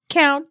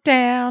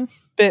countdown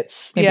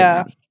bits. Maybe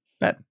yeah. Not,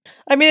 but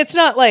I mean, it's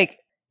not like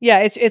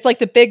it's like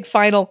the big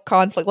final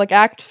conflict, like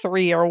Act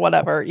 3 or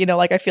whatever. You know,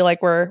 like I feel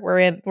like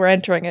we're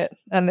entering it,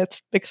 and it's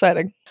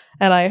exciting.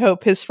 And I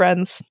hope his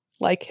friends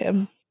like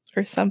him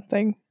or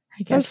something.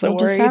 I guess we'll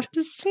just have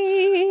to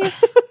see.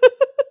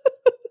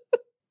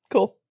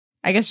 Cool.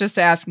 I guess just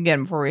to ask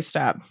again before we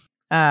stop.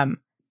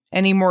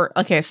 Any more?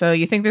 Okay, so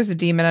you think there's a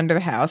demon under the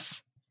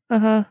house?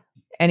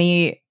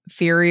 Any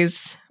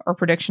theories or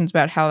predictions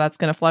about how that's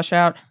going to flesh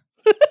out?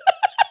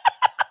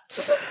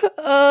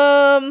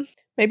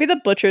 Maybe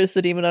the butcher is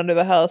the demon under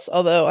the house,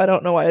 although I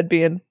don't know why it'd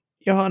be in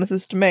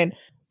Johannes's domain.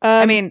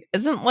 I mean,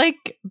 isn't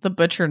like the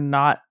butcher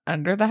not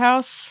under the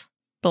house?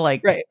 But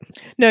like, right.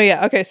 No,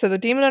 yeah. Okay, so the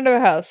demon under the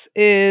house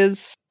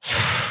is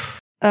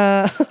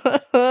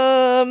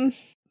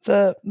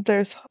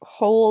there's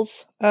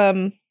holes.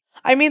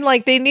 I mean,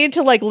 like they need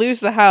to like lose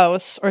the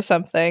house or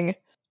something,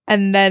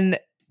 and then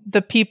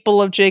the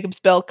people of Jacob's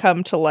Bell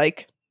come to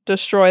like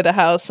destroy the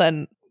house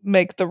and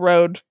make the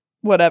road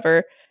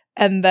whatever,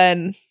 and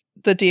then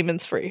the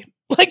demon's free.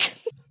 Like,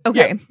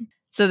 okay. Yeah.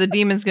 So the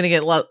demon's going to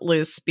get let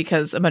loose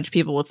because a bunch of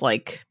people with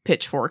like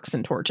pitchforks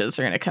and torches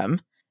are going to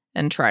come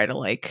and try to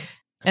like,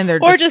 and they're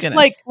just gonna...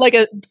 like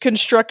a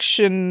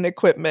construction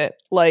equipment,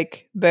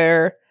 like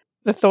the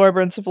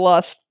Thorburns have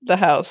lost the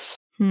house.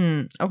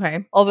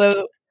 Okay.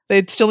 Although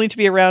they'd still need to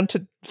be around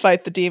to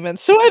fight the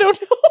demons, so I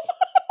don't know.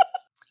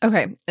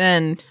 Okay,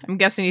 and I'm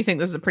guessing you think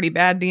this is a pretty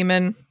bad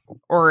demon,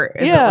 or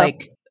is it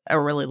like a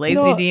really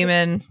lazy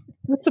demon?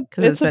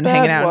 Because it's been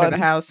hanging out under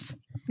the house.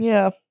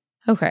 Yeah.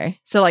 Okay.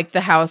 So like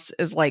the house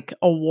is like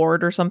a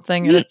ward or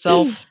something in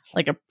itself?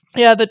 Like a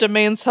the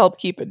domains help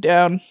keep it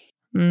down.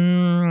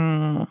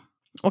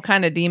 What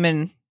kind of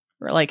demon,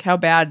 or like how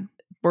bad?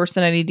 Worse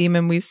than any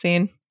demon we've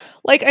seen?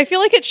 Like I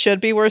feel like it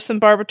should be worse than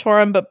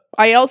Barbatorum, but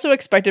I also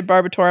expected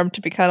Barbatorum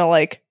to be kind of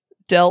like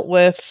dealt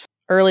with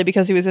early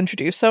because he was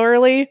introduced so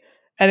early.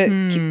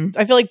 And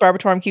I feel like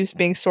Barbatorum keeps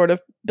being sort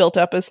of built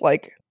up as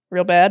like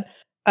real bad.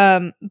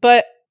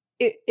 But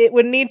it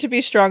would need to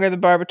be stronger than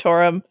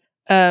Barbatorum.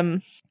 I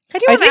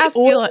do want to ask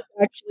you,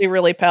 actually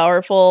really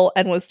powerful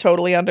and was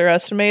totally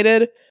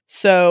underestimated.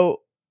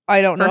 So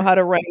I don't know how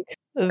to rank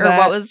that. Or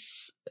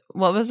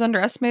what was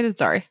underestimated?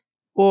 Sorry.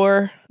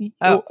 Okay.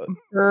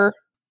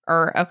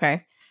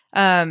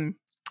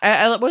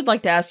 I would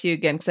like to ask you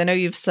again because I know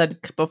you've said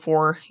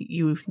before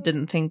you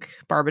didn't think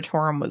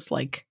Barbatorum was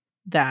like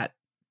that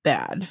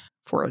bad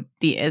for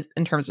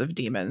in terms of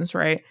demons,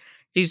 right?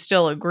 Do you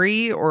still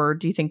agree, or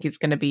do you think he's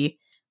going to be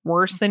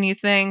worse than you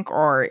think,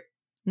 or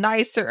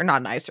nicer, or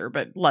not nicer,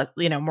 but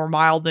more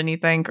mild than you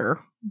think, or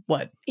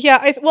what? Yeah,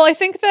 I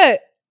think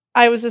that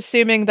I was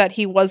assuming that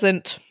he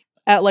wasn't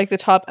at like the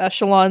top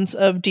echelons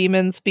of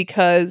demons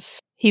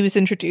because he was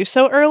introduced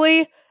so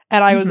early,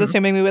 and I was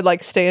assuming we would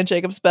like stay in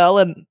Jacob's Bell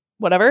and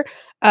whatever.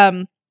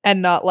 And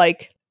not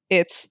like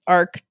it's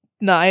arc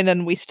 9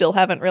 and we still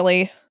haven't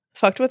really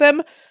fucked with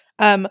him.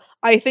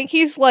 I think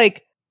he's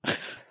like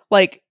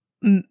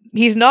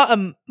he's not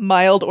a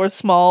mild or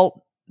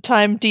small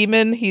time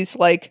demon. He's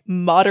like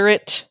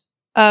moderate.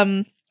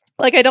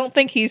 Like I don't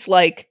think he's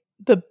like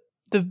the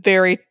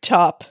very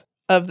top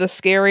of the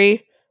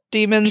scary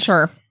demons.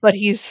 Sure. But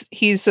he's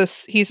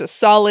a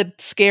solid,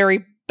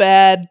 scary,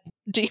 bad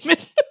demon.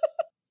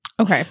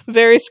 Okay.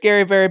 Very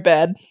scary, very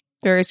bad.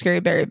 Very scary,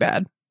 very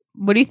bad.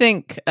 What do you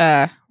think?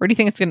 Where do you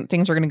think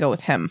things are gonna go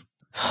with him?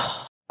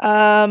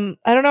 I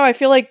don't know. I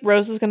feel like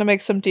Rose is gonna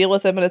make some deal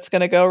with him, and it's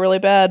gonna go really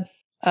bad.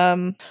 I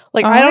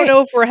don't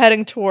know if we're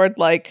heading toward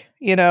like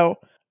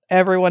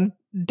everyone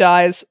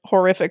dies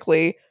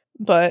horrifically,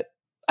 but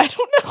I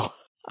don't know.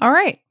 All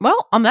right.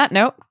 Well, on that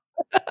note,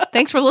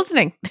 thanks for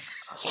listening.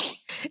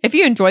 If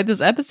you enjoyed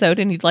this episode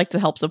and you'd like to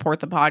help support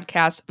the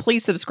podcast,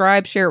 please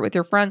subscribe, share it with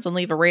your friends, and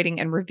leave a rating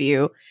and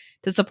review.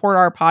 To support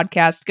our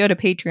podcast, go to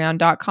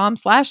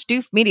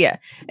patreon.com/doofmedia.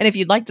 And if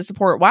you'd like to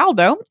support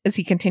Wildbow as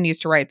he continues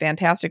to write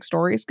fantastic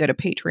stories, go to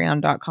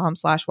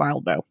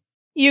patreon.com/wildbow.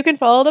 You can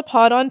follow the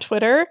pod on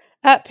Twitter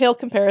at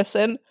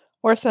PaleComparison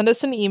or send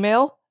us an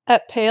email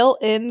at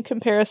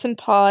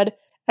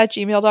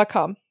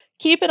paleincomparisonpod@gmail.com.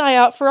 Keep an eye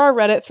out for our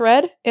Reddit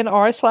thread in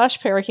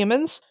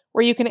r/parahumans,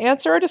 where you can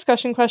answer our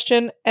discussion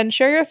question and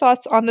share your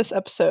thoughts on this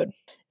episode.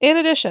 In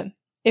addition,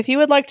 if you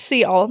would like to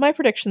see all of my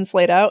predictions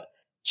laid out,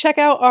 check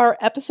out our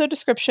episode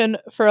description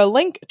for a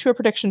link to a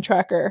prediction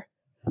tracker.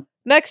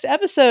 Next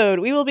episode,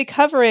 we will be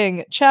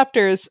covering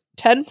chapters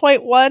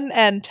 10.1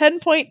 and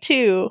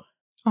 10.2.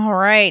 All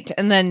right.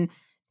 And then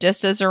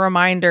just as a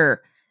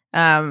reminder,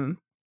 Pale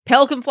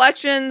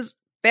Complexions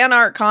fan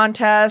art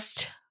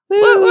contest.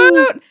 Woot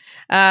woot.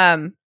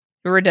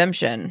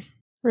 Redemption.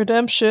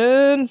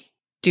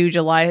 Due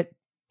July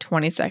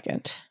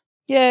 22nd.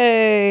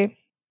 Yay.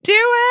 Do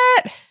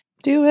it.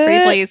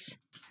 Pretty please.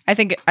 I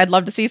think I'd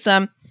love to see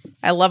some.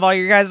 I love all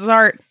your guys'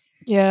 art.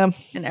 Yeah.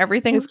 And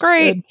everything's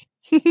great.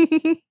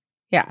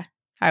 Yeah.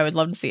 I would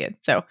love to see it.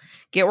 So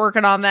get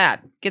working on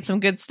that. Get some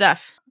good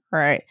stuff. All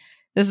right.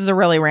 This is a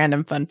really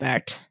random fun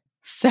fact.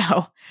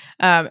 So,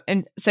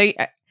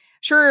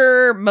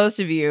 sure most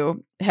of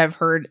you have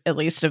heard at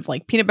least of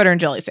like peanut butter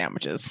and jelly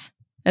sandwiches.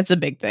 That's a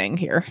big thing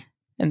here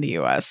in the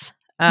US.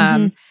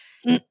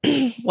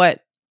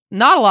 What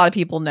not a lot of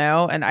people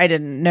know, and I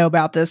didn't know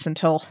about this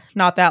until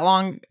not that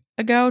long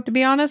ago, to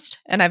be honest,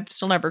 and I've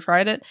still never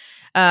tried it.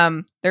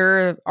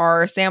 There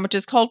are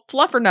sandwiches called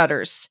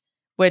fluffernutters,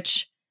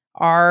 which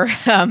are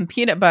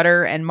peanut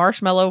butter and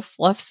marshmallow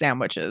fluff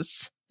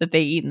sandwiches that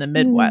they eat in the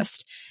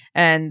Midwest.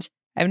 And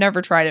I've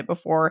never tried it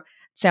before. It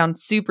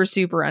sounds super,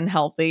 super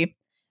unhealthy.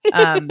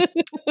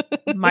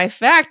 My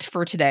fact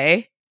for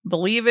today,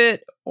 believe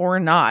it or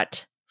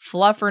not,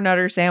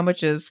 fluffernutter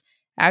sandwiches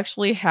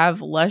actually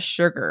have less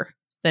sugar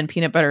than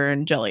peanut butter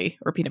and jelly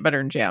or peanut butter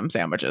and jam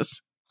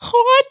sandwiches.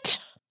 What?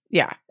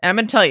 Yeah, and I'm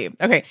going to tell you.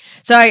 Okay,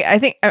 so I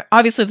think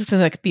obviously this is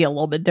going to be a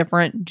little bit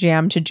different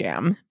jam to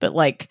jam, but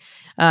like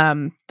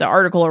the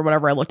article or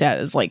whatever I looked at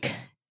is like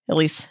at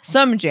least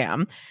some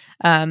jam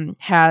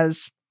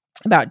has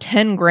about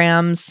 10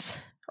 grams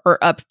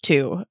or up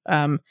to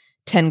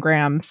 10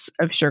 grams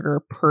of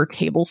sugar per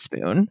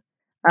tablespoon,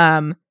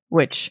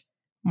 which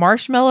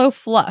marshmallow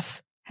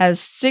fluff has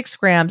 6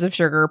 grams of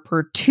sugar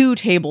per 2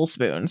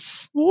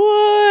 tablespoons.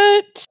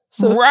 What?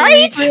 So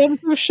right? 3 grams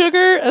of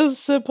sugar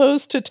as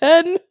opposed to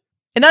 10?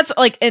 And that's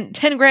like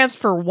 10 grams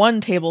for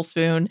 1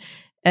 tablespoon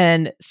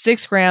and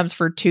 6 grams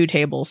for 2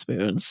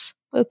 tablespoons.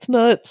 That's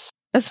nuts.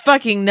 That's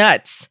fucking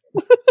nuts.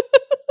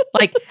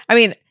 Like, I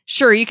mean,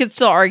 sure, you could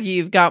still argue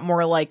you've got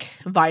more like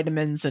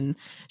vitamins and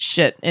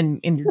shit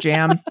in your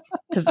jam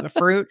because of the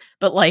fruit,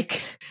 but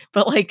like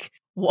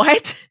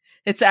what?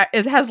 It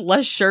has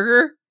less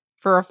sugar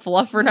for a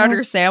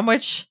fluffernutter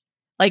sandwich,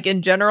 like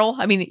in general.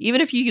 I mean,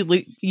 even if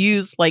you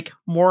use like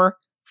more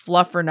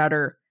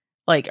fluffernutter,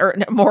 like or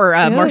more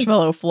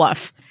marshmallow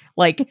fluff,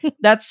 like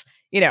that's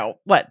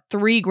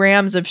 3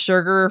 grams of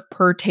sugar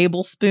per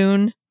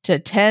tablespoon to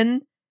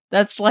 10.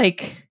 That's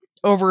like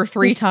over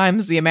 3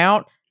 times the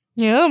amount.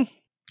 Yeah,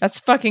 that's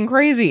fucking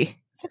crazy.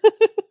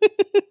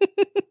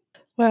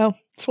 Wow,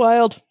 it's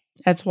wild.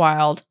 That's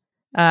wild.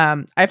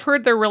 I've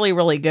heard they're really,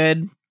 really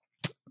good,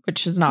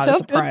 which is not a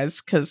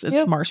surprise because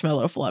it's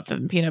marshmallow fluff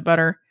and peanut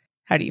butter.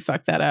 How do you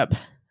fuck that up?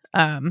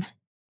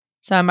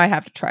 So I might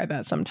have to try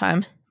that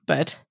sometime.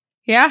 But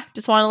yeah,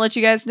 just want to let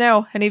you guys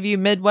know, any of you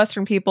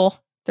Midwestern people,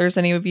 if there's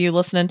any of you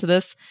listening to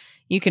this,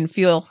 you can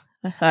feel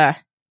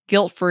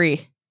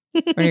guilt-free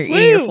when you're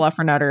eating your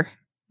fluffernutter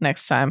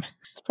next time.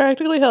 It's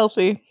practically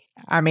healthy.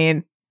 I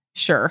mean,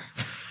 sure.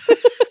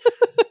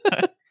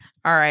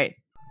 All right.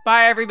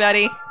 Bye,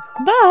 everybody.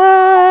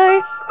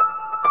 Bye.